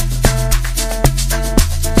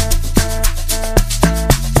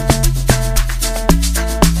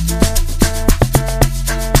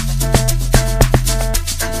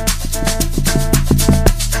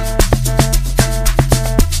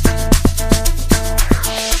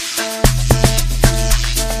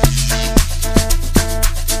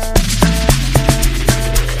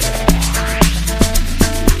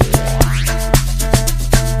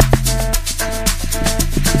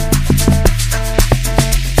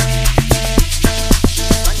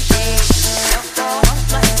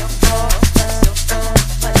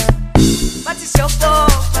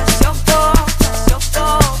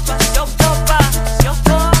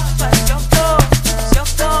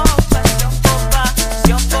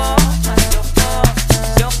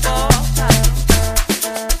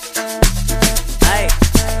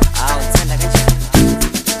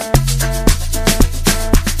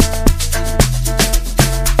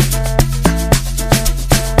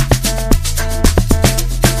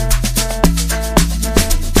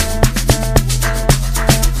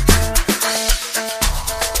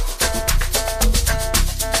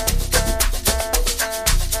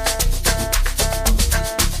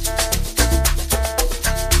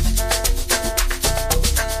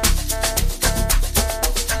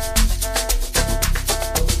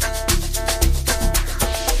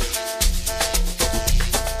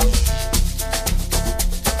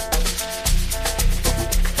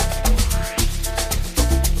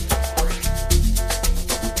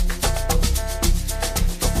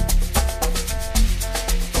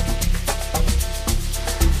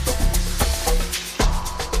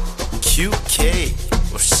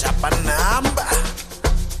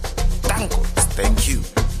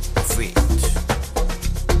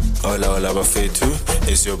 Hola, hola, Bafetu.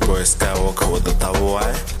 It's your boy Skywalker with the double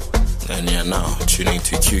Y. And you're now tuning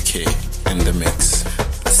to QK in the mix.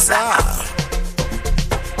 Asa!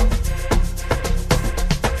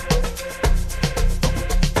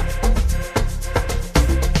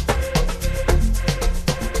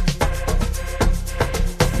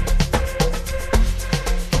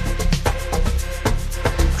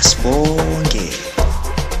 Asibonge.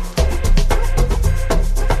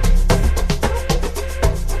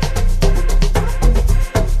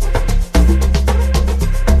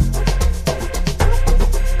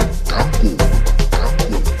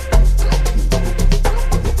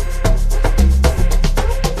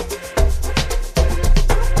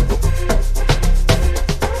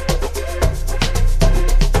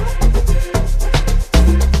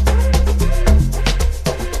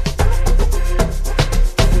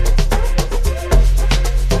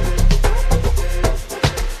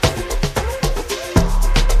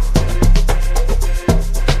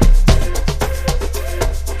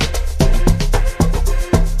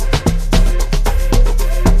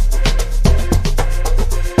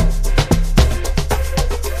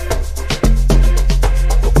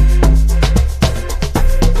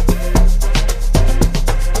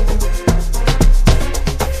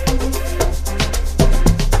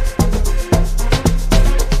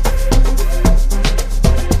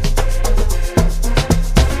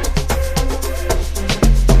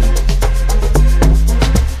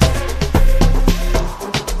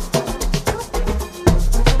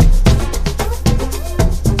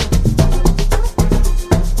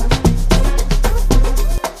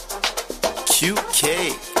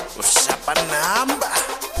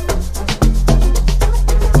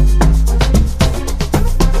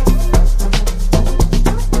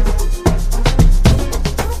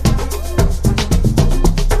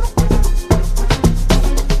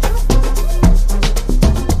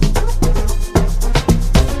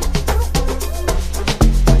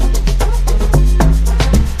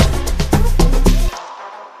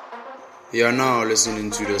 You are now listening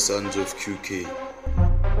to the Sons of QK.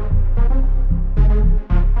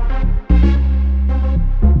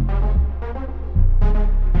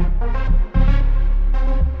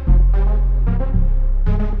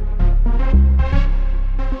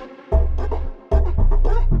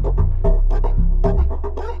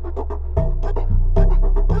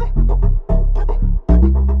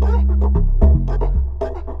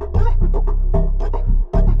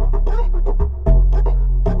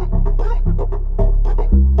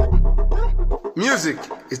 Music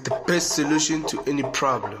is the best solution to any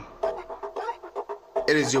problem.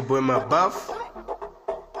 It is your boy Mabuff,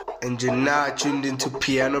 and you're now tuned into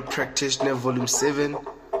Piano Practitioner Volume 7,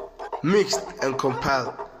 mixed and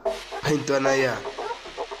compiled by Practitioner,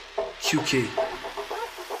 QK.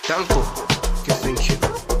 Thank you.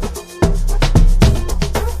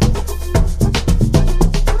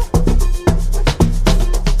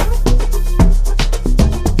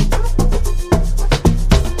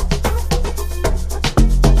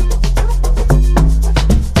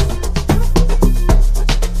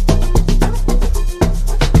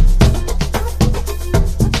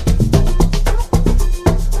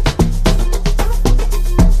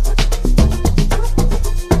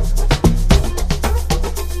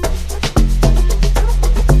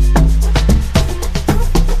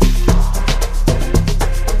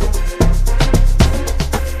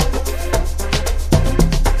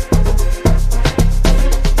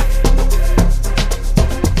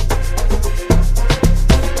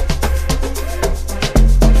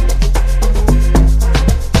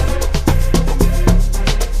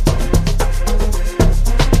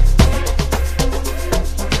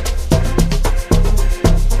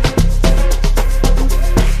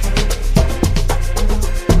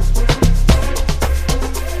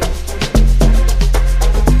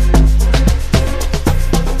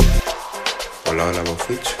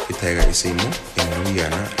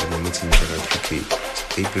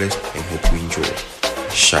 Stay blessed and hope you enjoy.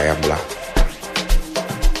 Shia Black.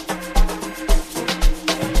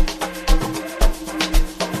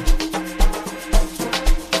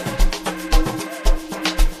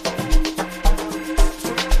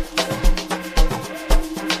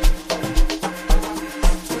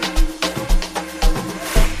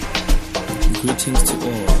 Greetings to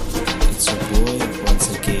all. It's your boy once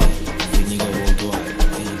again, Viniga Worldwide,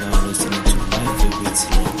 and you're now listening to my favorite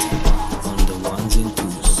selector on the ones and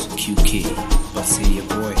twos, QK. But say your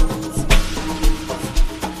boy.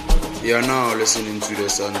 You are now listening to the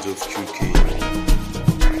Sons of QK.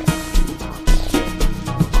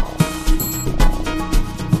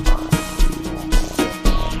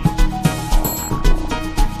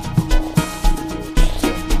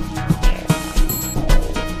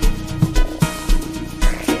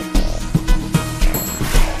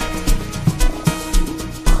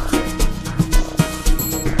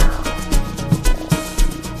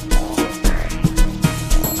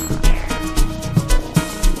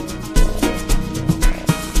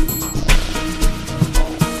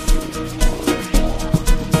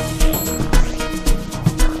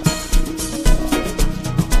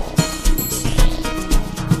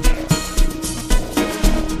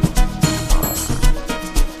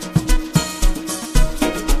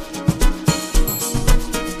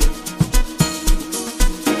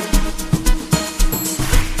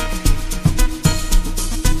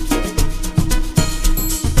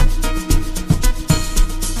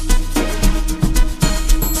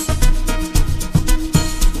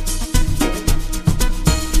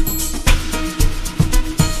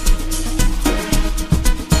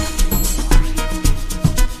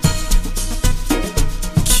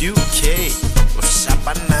 Hey,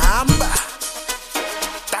 ushapa number.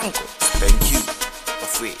 Thank you.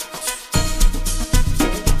 Afraid.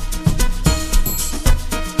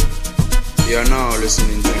 You are now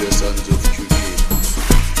listening to the Sons of KUE K.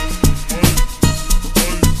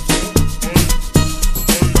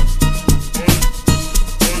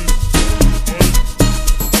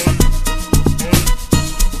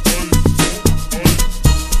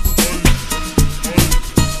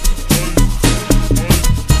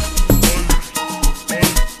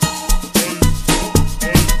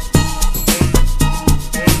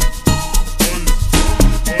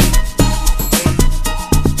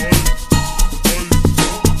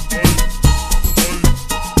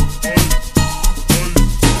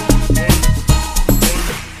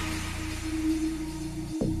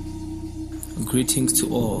 Greetings to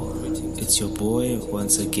all. It's your boy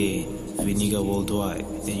once again, Viniga Worldwide,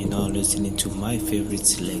 and you're now listening to my favorite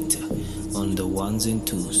selector on the ones and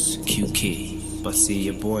twos, KUE K. But see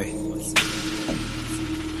your boy.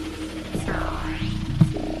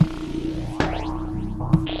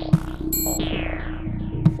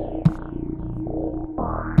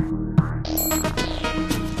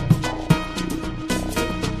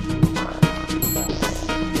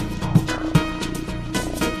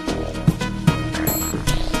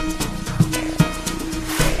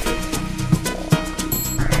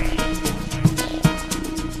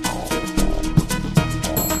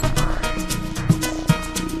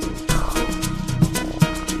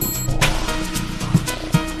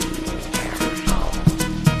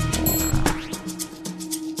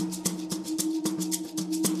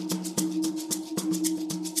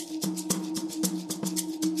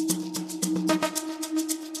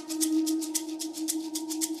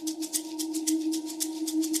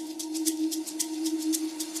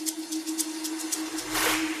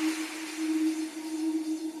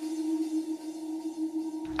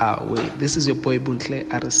 Wait, this is your boy Buntle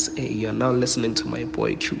RSA. You're now listening to my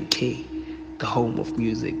boy KUE K, the home of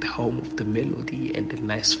music, the home of the melody and the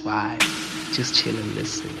nice vibe. Just chill and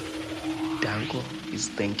listen. Dango is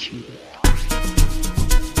thank you.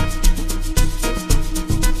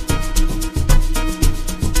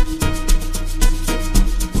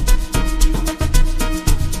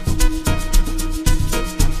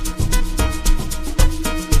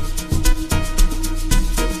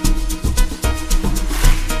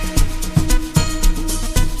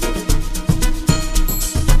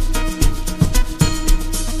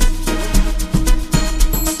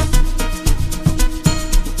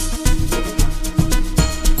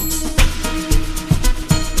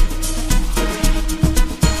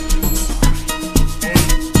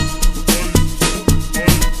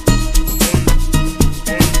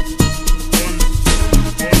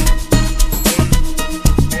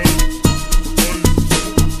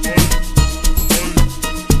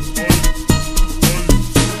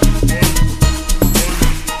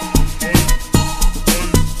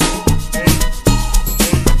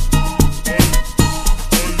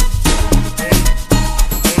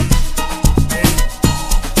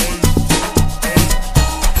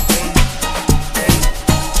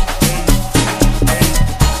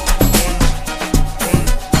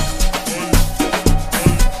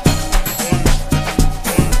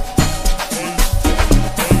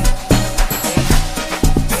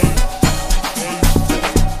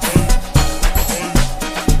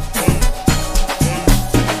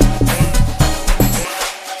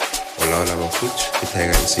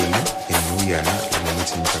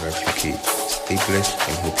 Stay blessed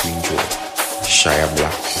and hope you enjoy. Shia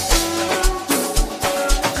Black.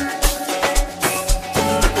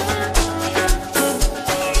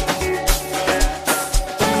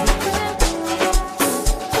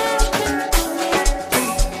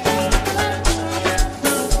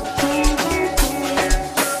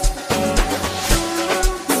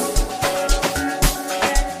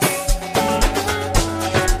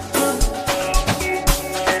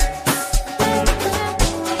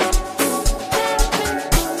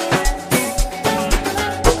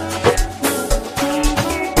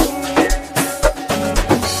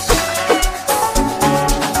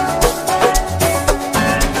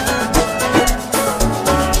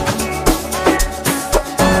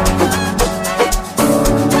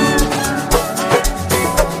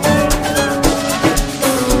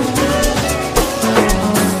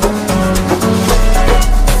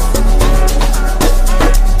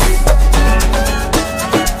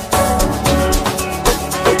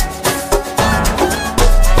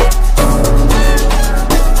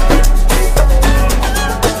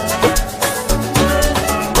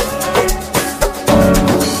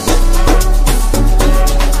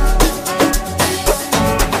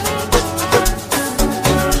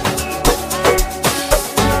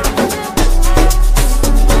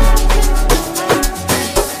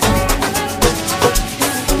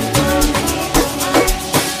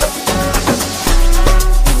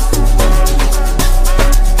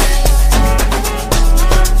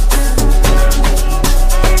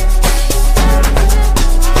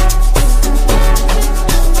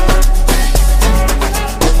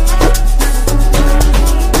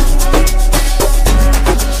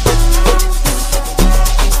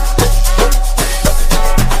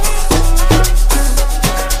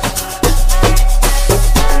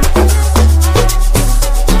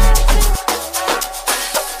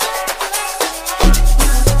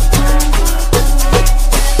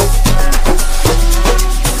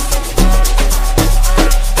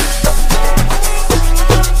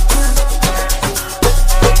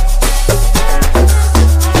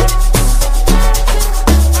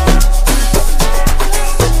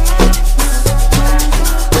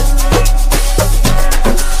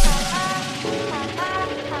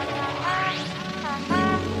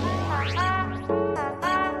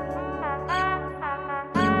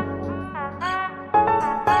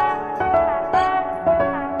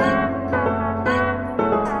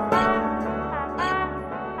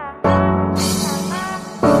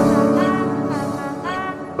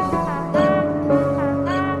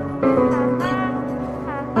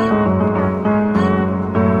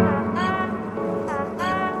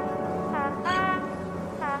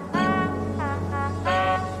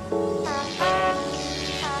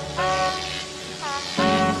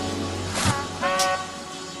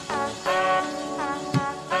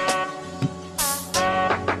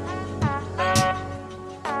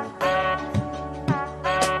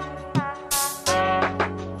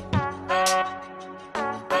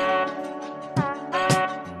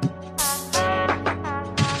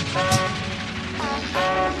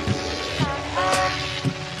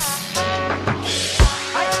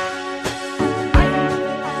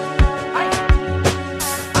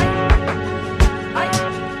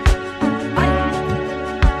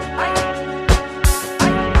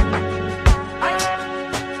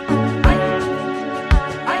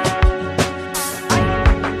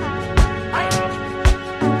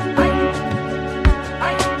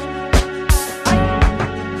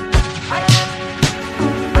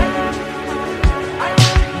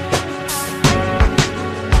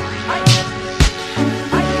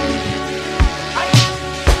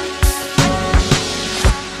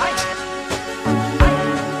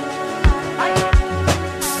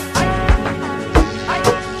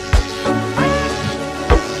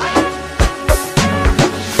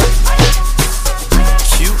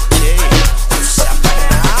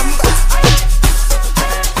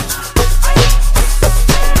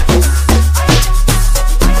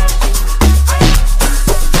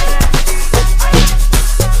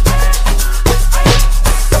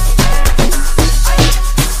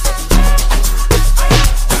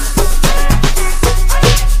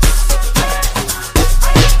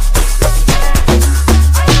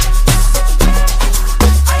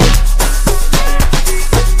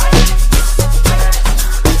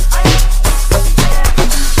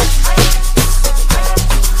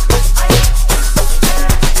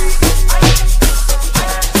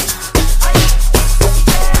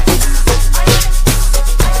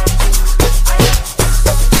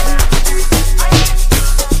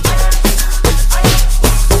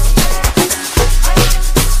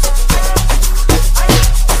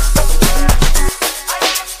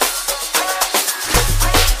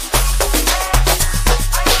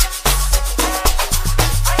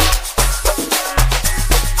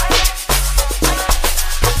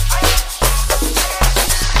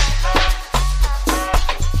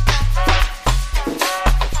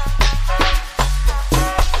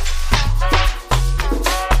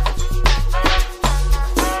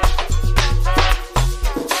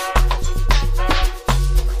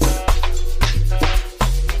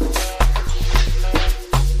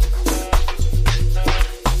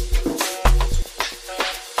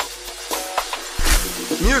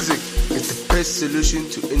 best solution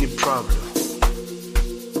to any problem.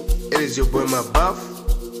 It is your boy Mabuff,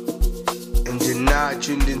 and you're now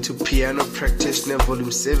tuned into Piano Practitioner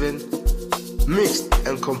Volume 7, mixed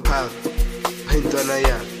and compiled by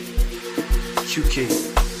Ndonaya QK.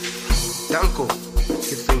 Danko,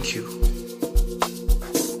 thank you.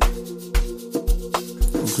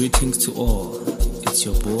 Greetings to all. It's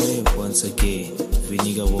your boy once again,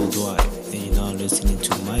 Viniga Worldwide, and you're now listening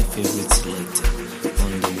to my favorite selector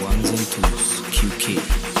on the ones and twos, QK.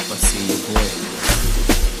 But say your boy.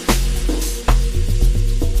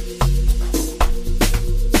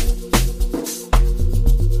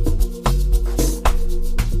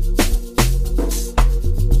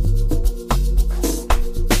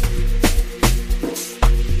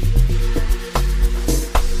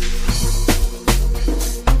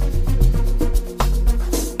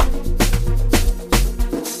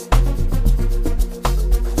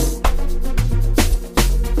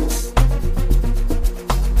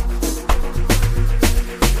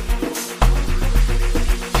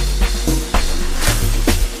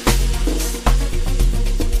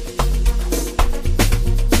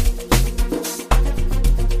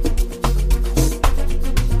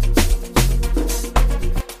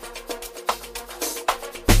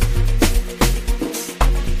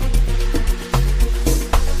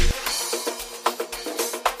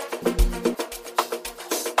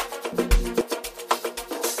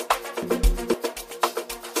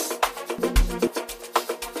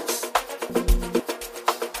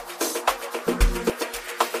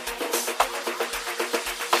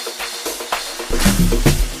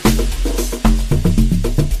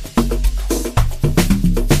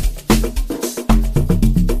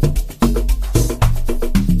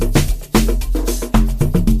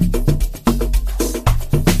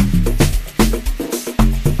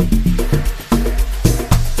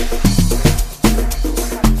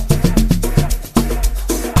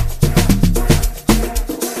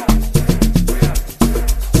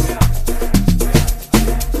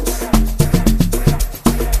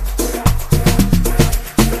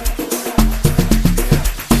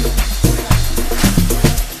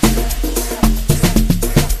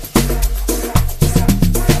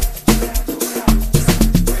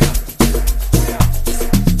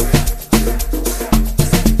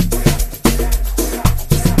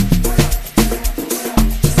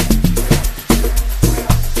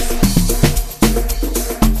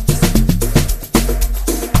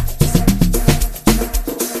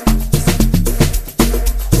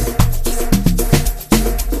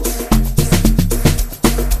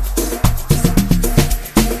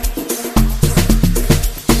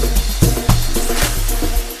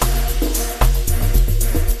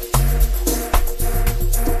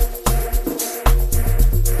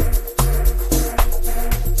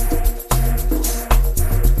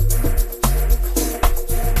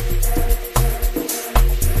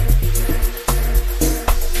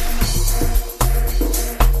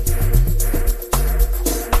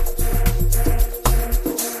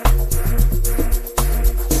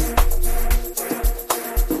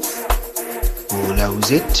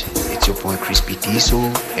 It's your boy Crispy Diesel,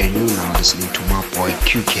 and you're now listening to my boy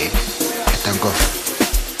QK. Thank God.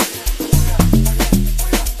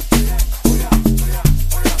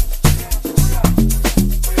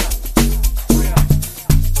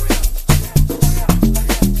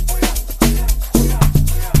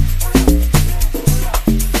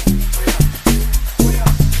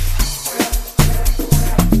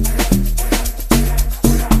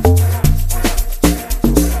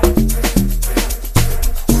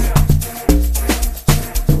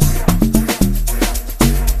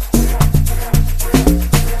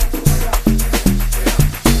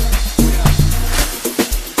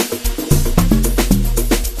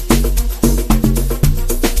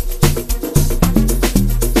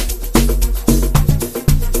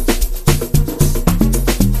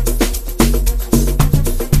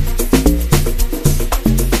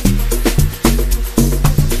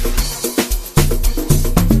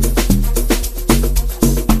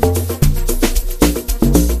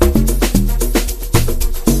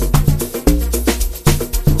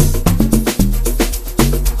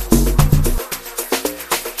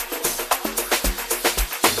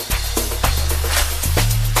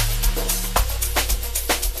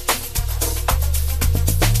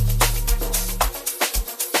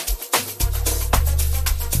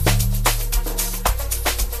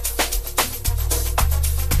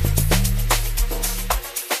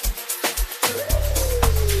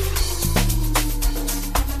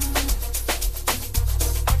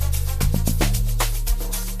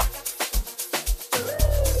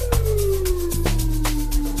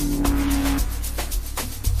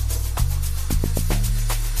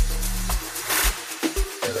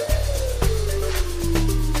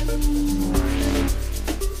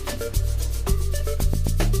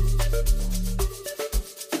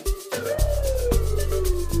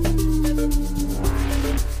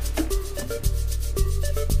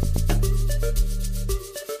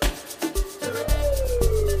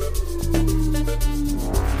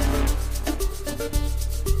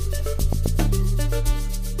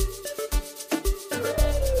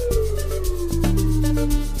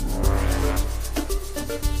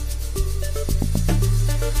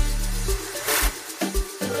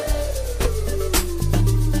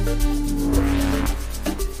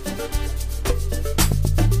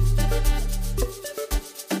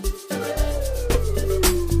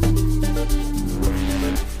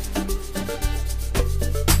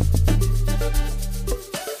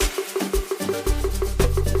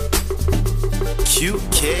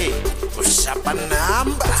 QK, ushapa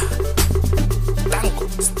number.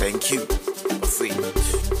 Thank you.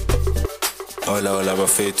 Hola,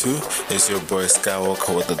 Bafetu. It's your boy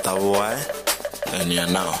Skywalker with the double Y. And you're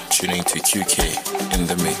now tuning to QK in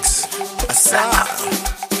the mix.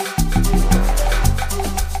 Asa!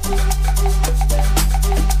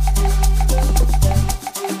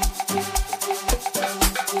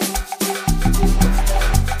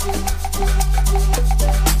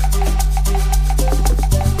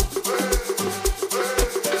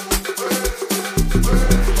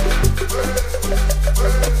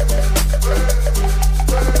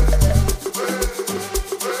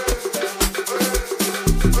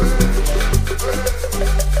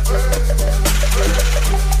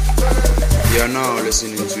 You are now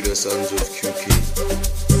listening to the sounds of QK.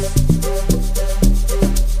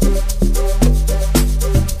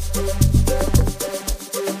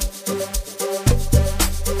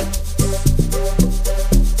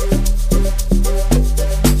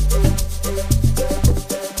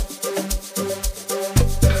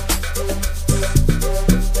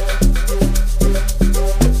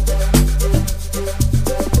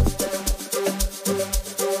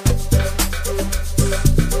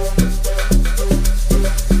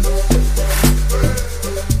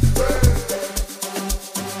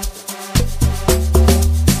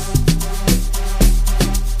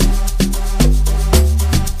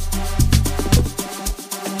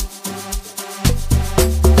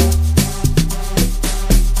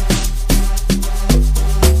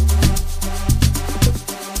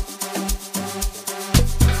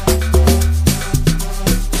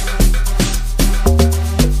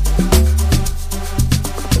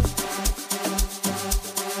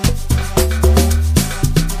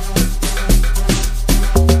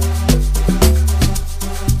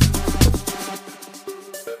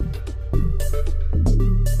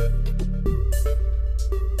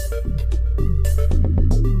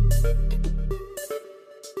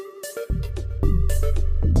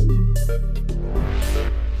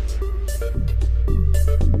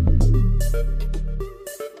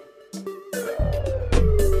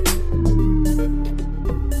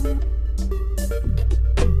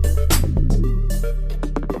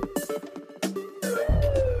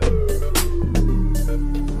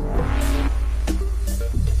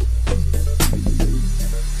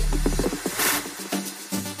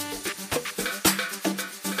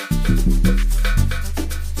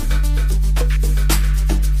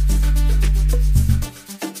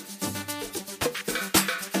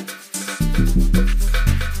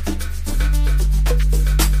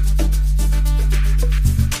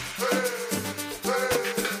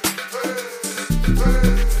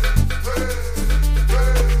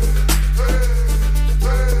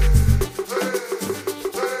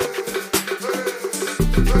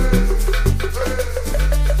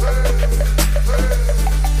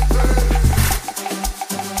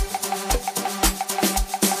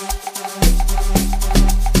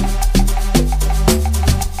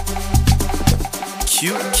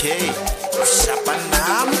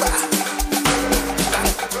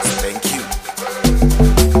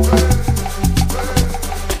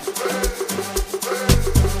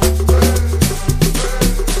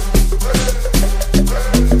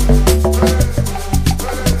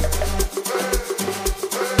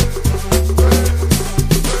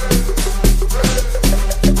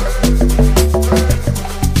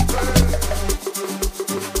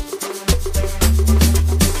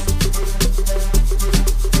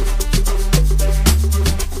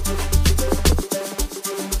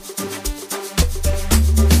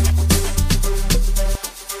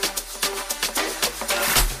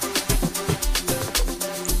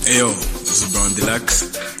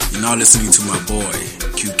 You're now listening to my boy,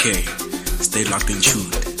 QK. Stay locked and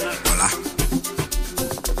tuned. Voila.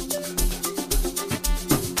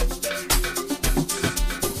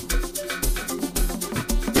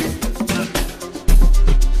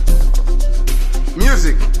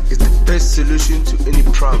 Music is the best solution to any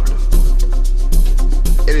problem.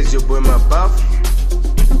 It is your boy, my buff,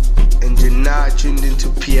 and you're now tuned into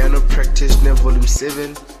Piano Practitioner Volume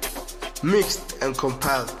 7, mixed and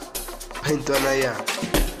compiled. Pretoria,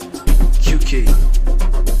 QK.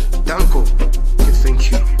 Danko,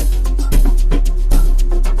 thank you.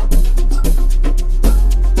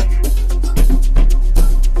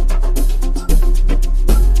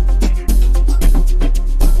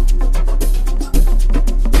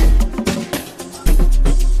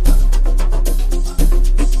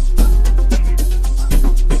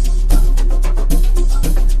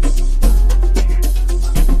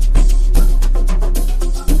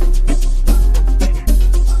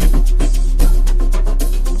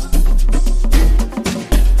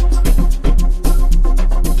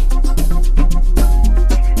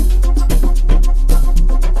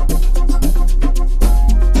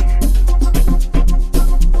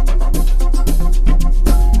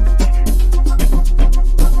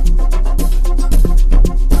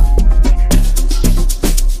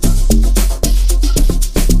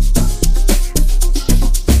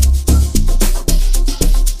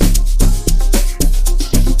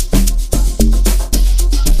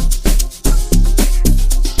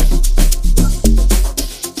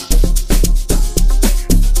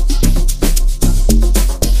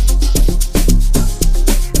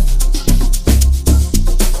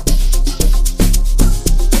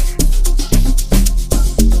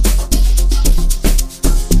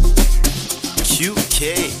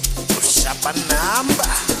 K, ushapa namba.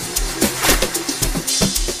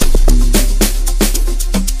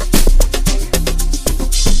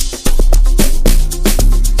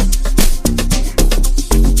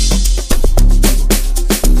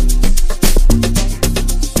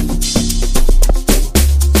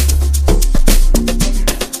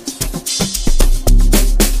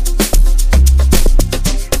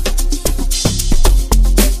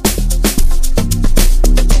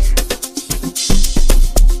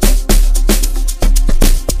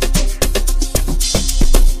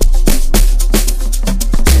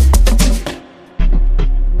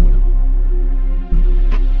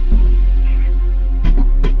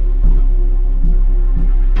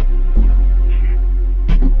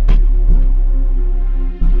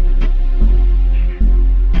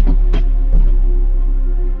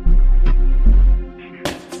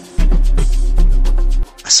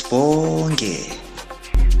 Sibonge.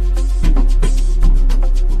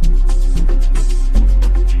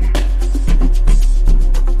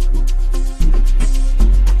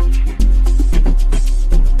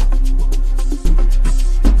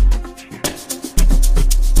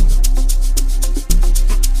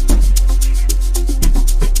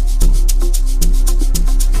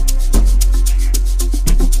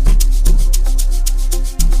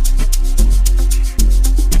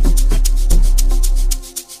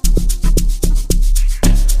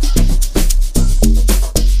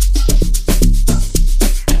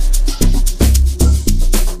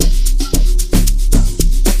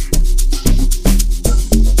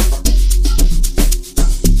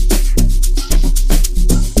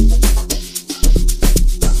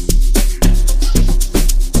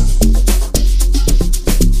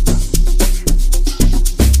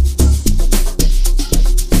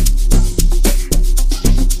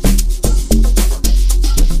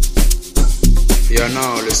 You are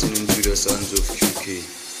now listening to the sounds of QK.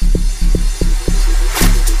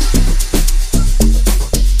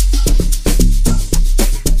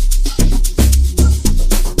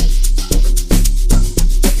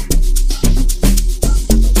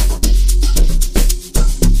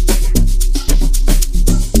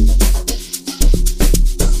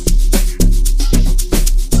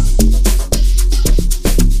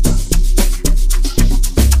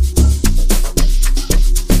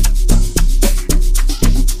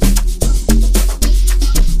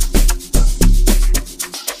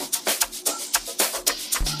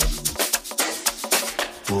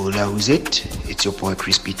 Well, that was it. It's your boy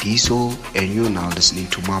Crispy Diesel, and you're now listening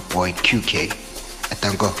to my boy QK.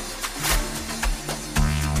 Atango.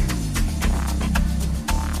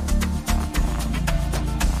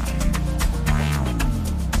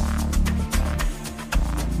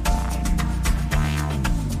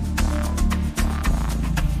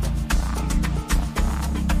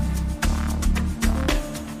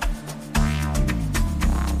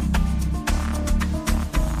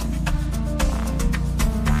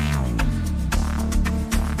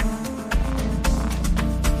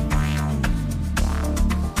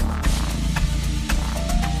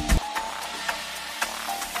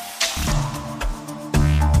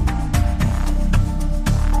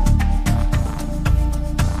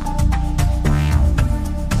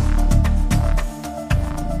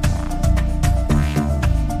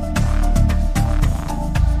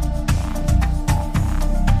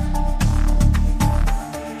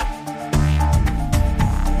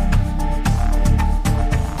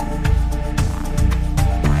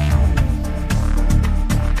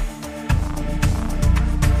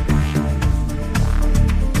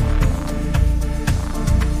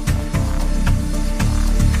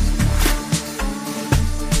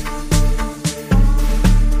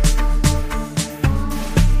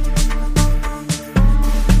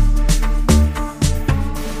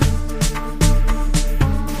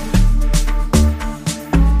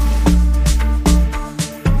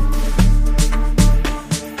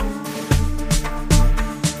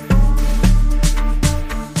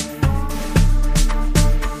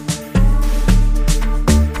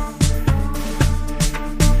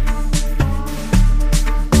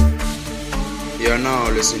 You are now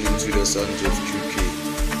listening to the sounds of QK.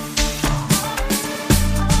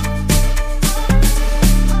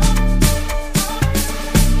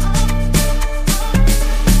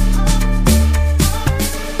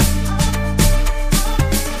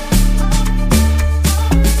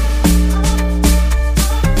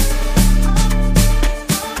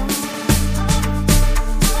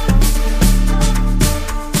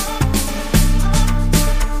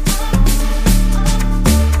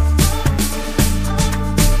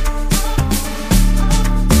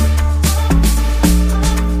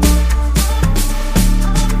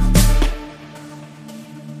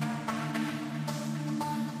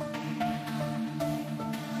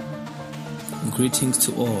 Greetings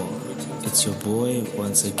to all. It's your boy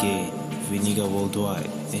once again, Viniga Worldwide,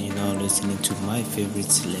 and you're now listening to my favorite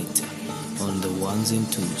selector on the ones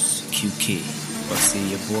and twos, QK. But see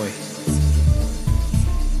your boy.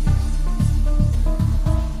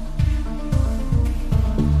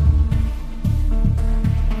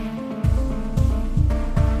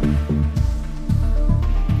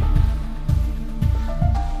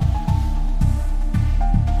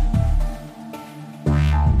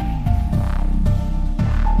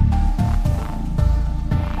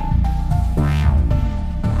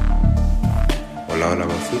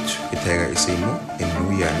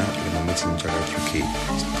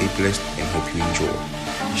 Stay blessed and hope you enjoy.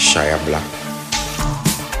 Shia Black.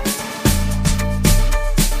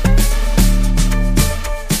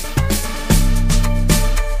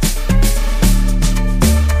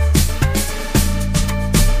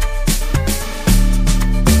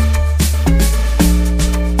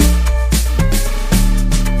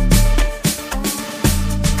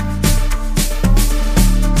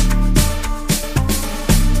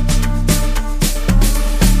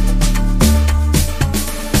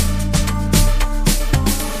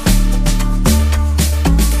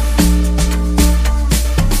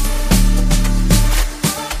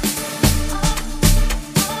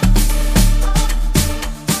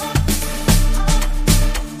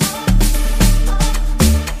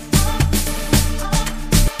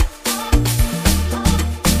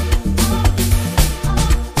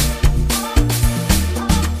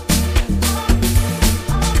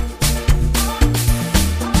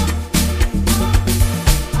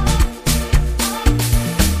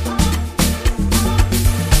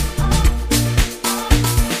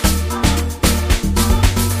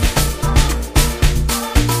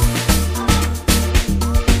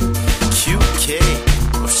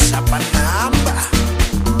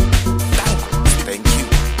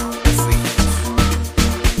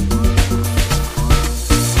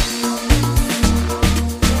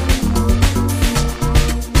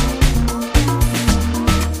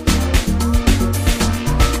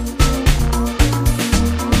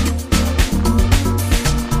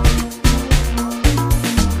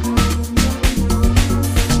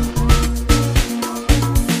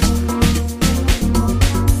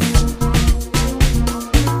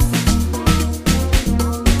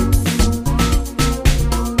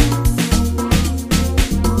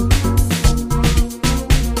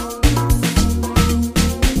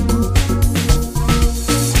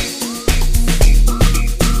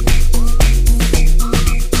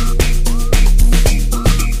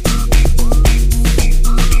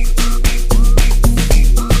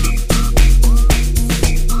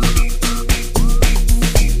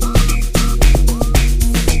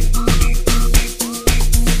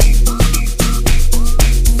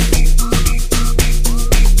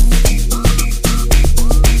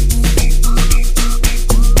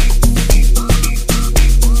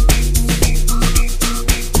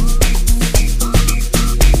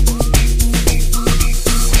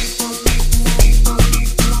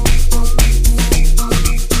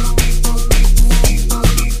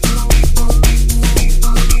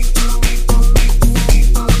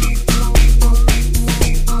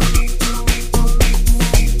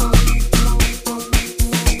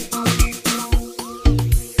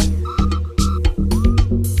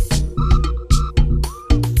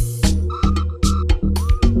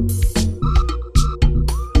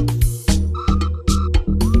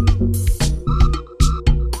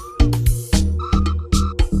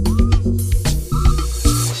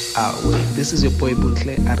 This is your boy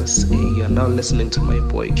Buntle RSA. You are now listening to my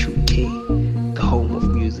boy QK, the home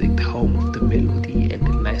of music, the home of the melody and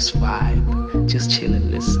the nice vibe. Just chill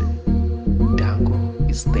and listen. Dango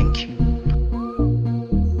is thank you.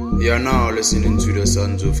 You are now listening to the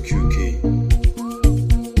Sons of QK.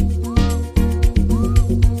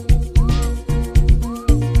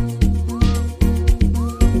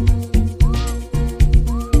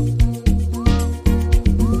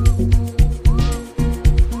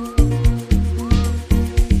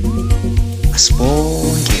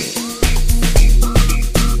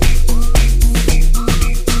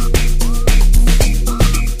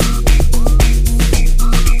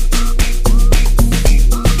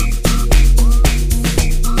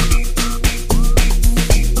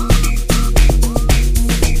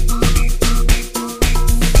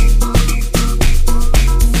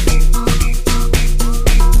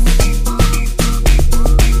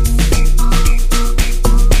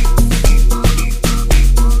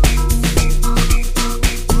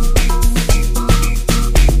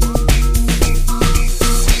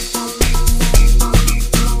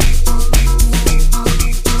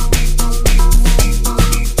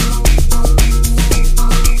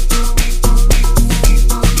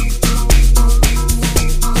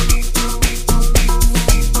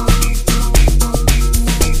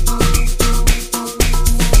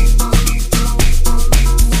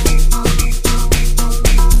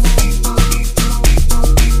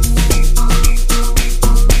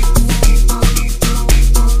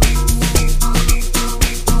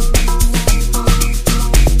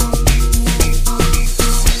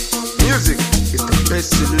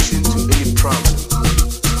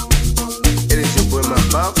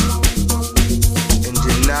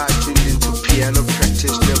 Amapiano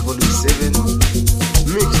Practitioner Volume 7,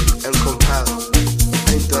 mixed and compiled by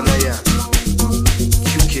Pretoria,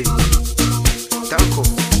 KUE K. Danko,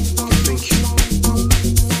 thank you.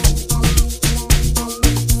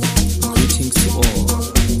 Greetings to all.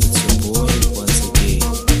 It's your boy once again,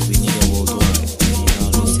 Viniga Worldwide, and you're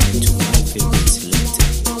now listening to my favorite selector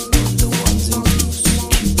on the ones and twos,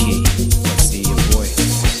 KUE K. But say your boy.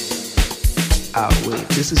 Wait,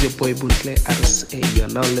 this is your boy Buntle RSA. You're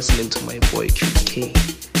now listening to my boy KUE K,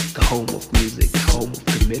 the home of music, the home of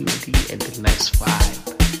the melody and the nice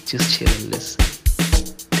vibe. Just chill and listen.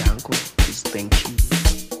 Danko is thank you.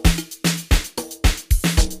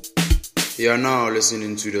 You are now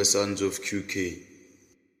listening to the Sons of KUE K.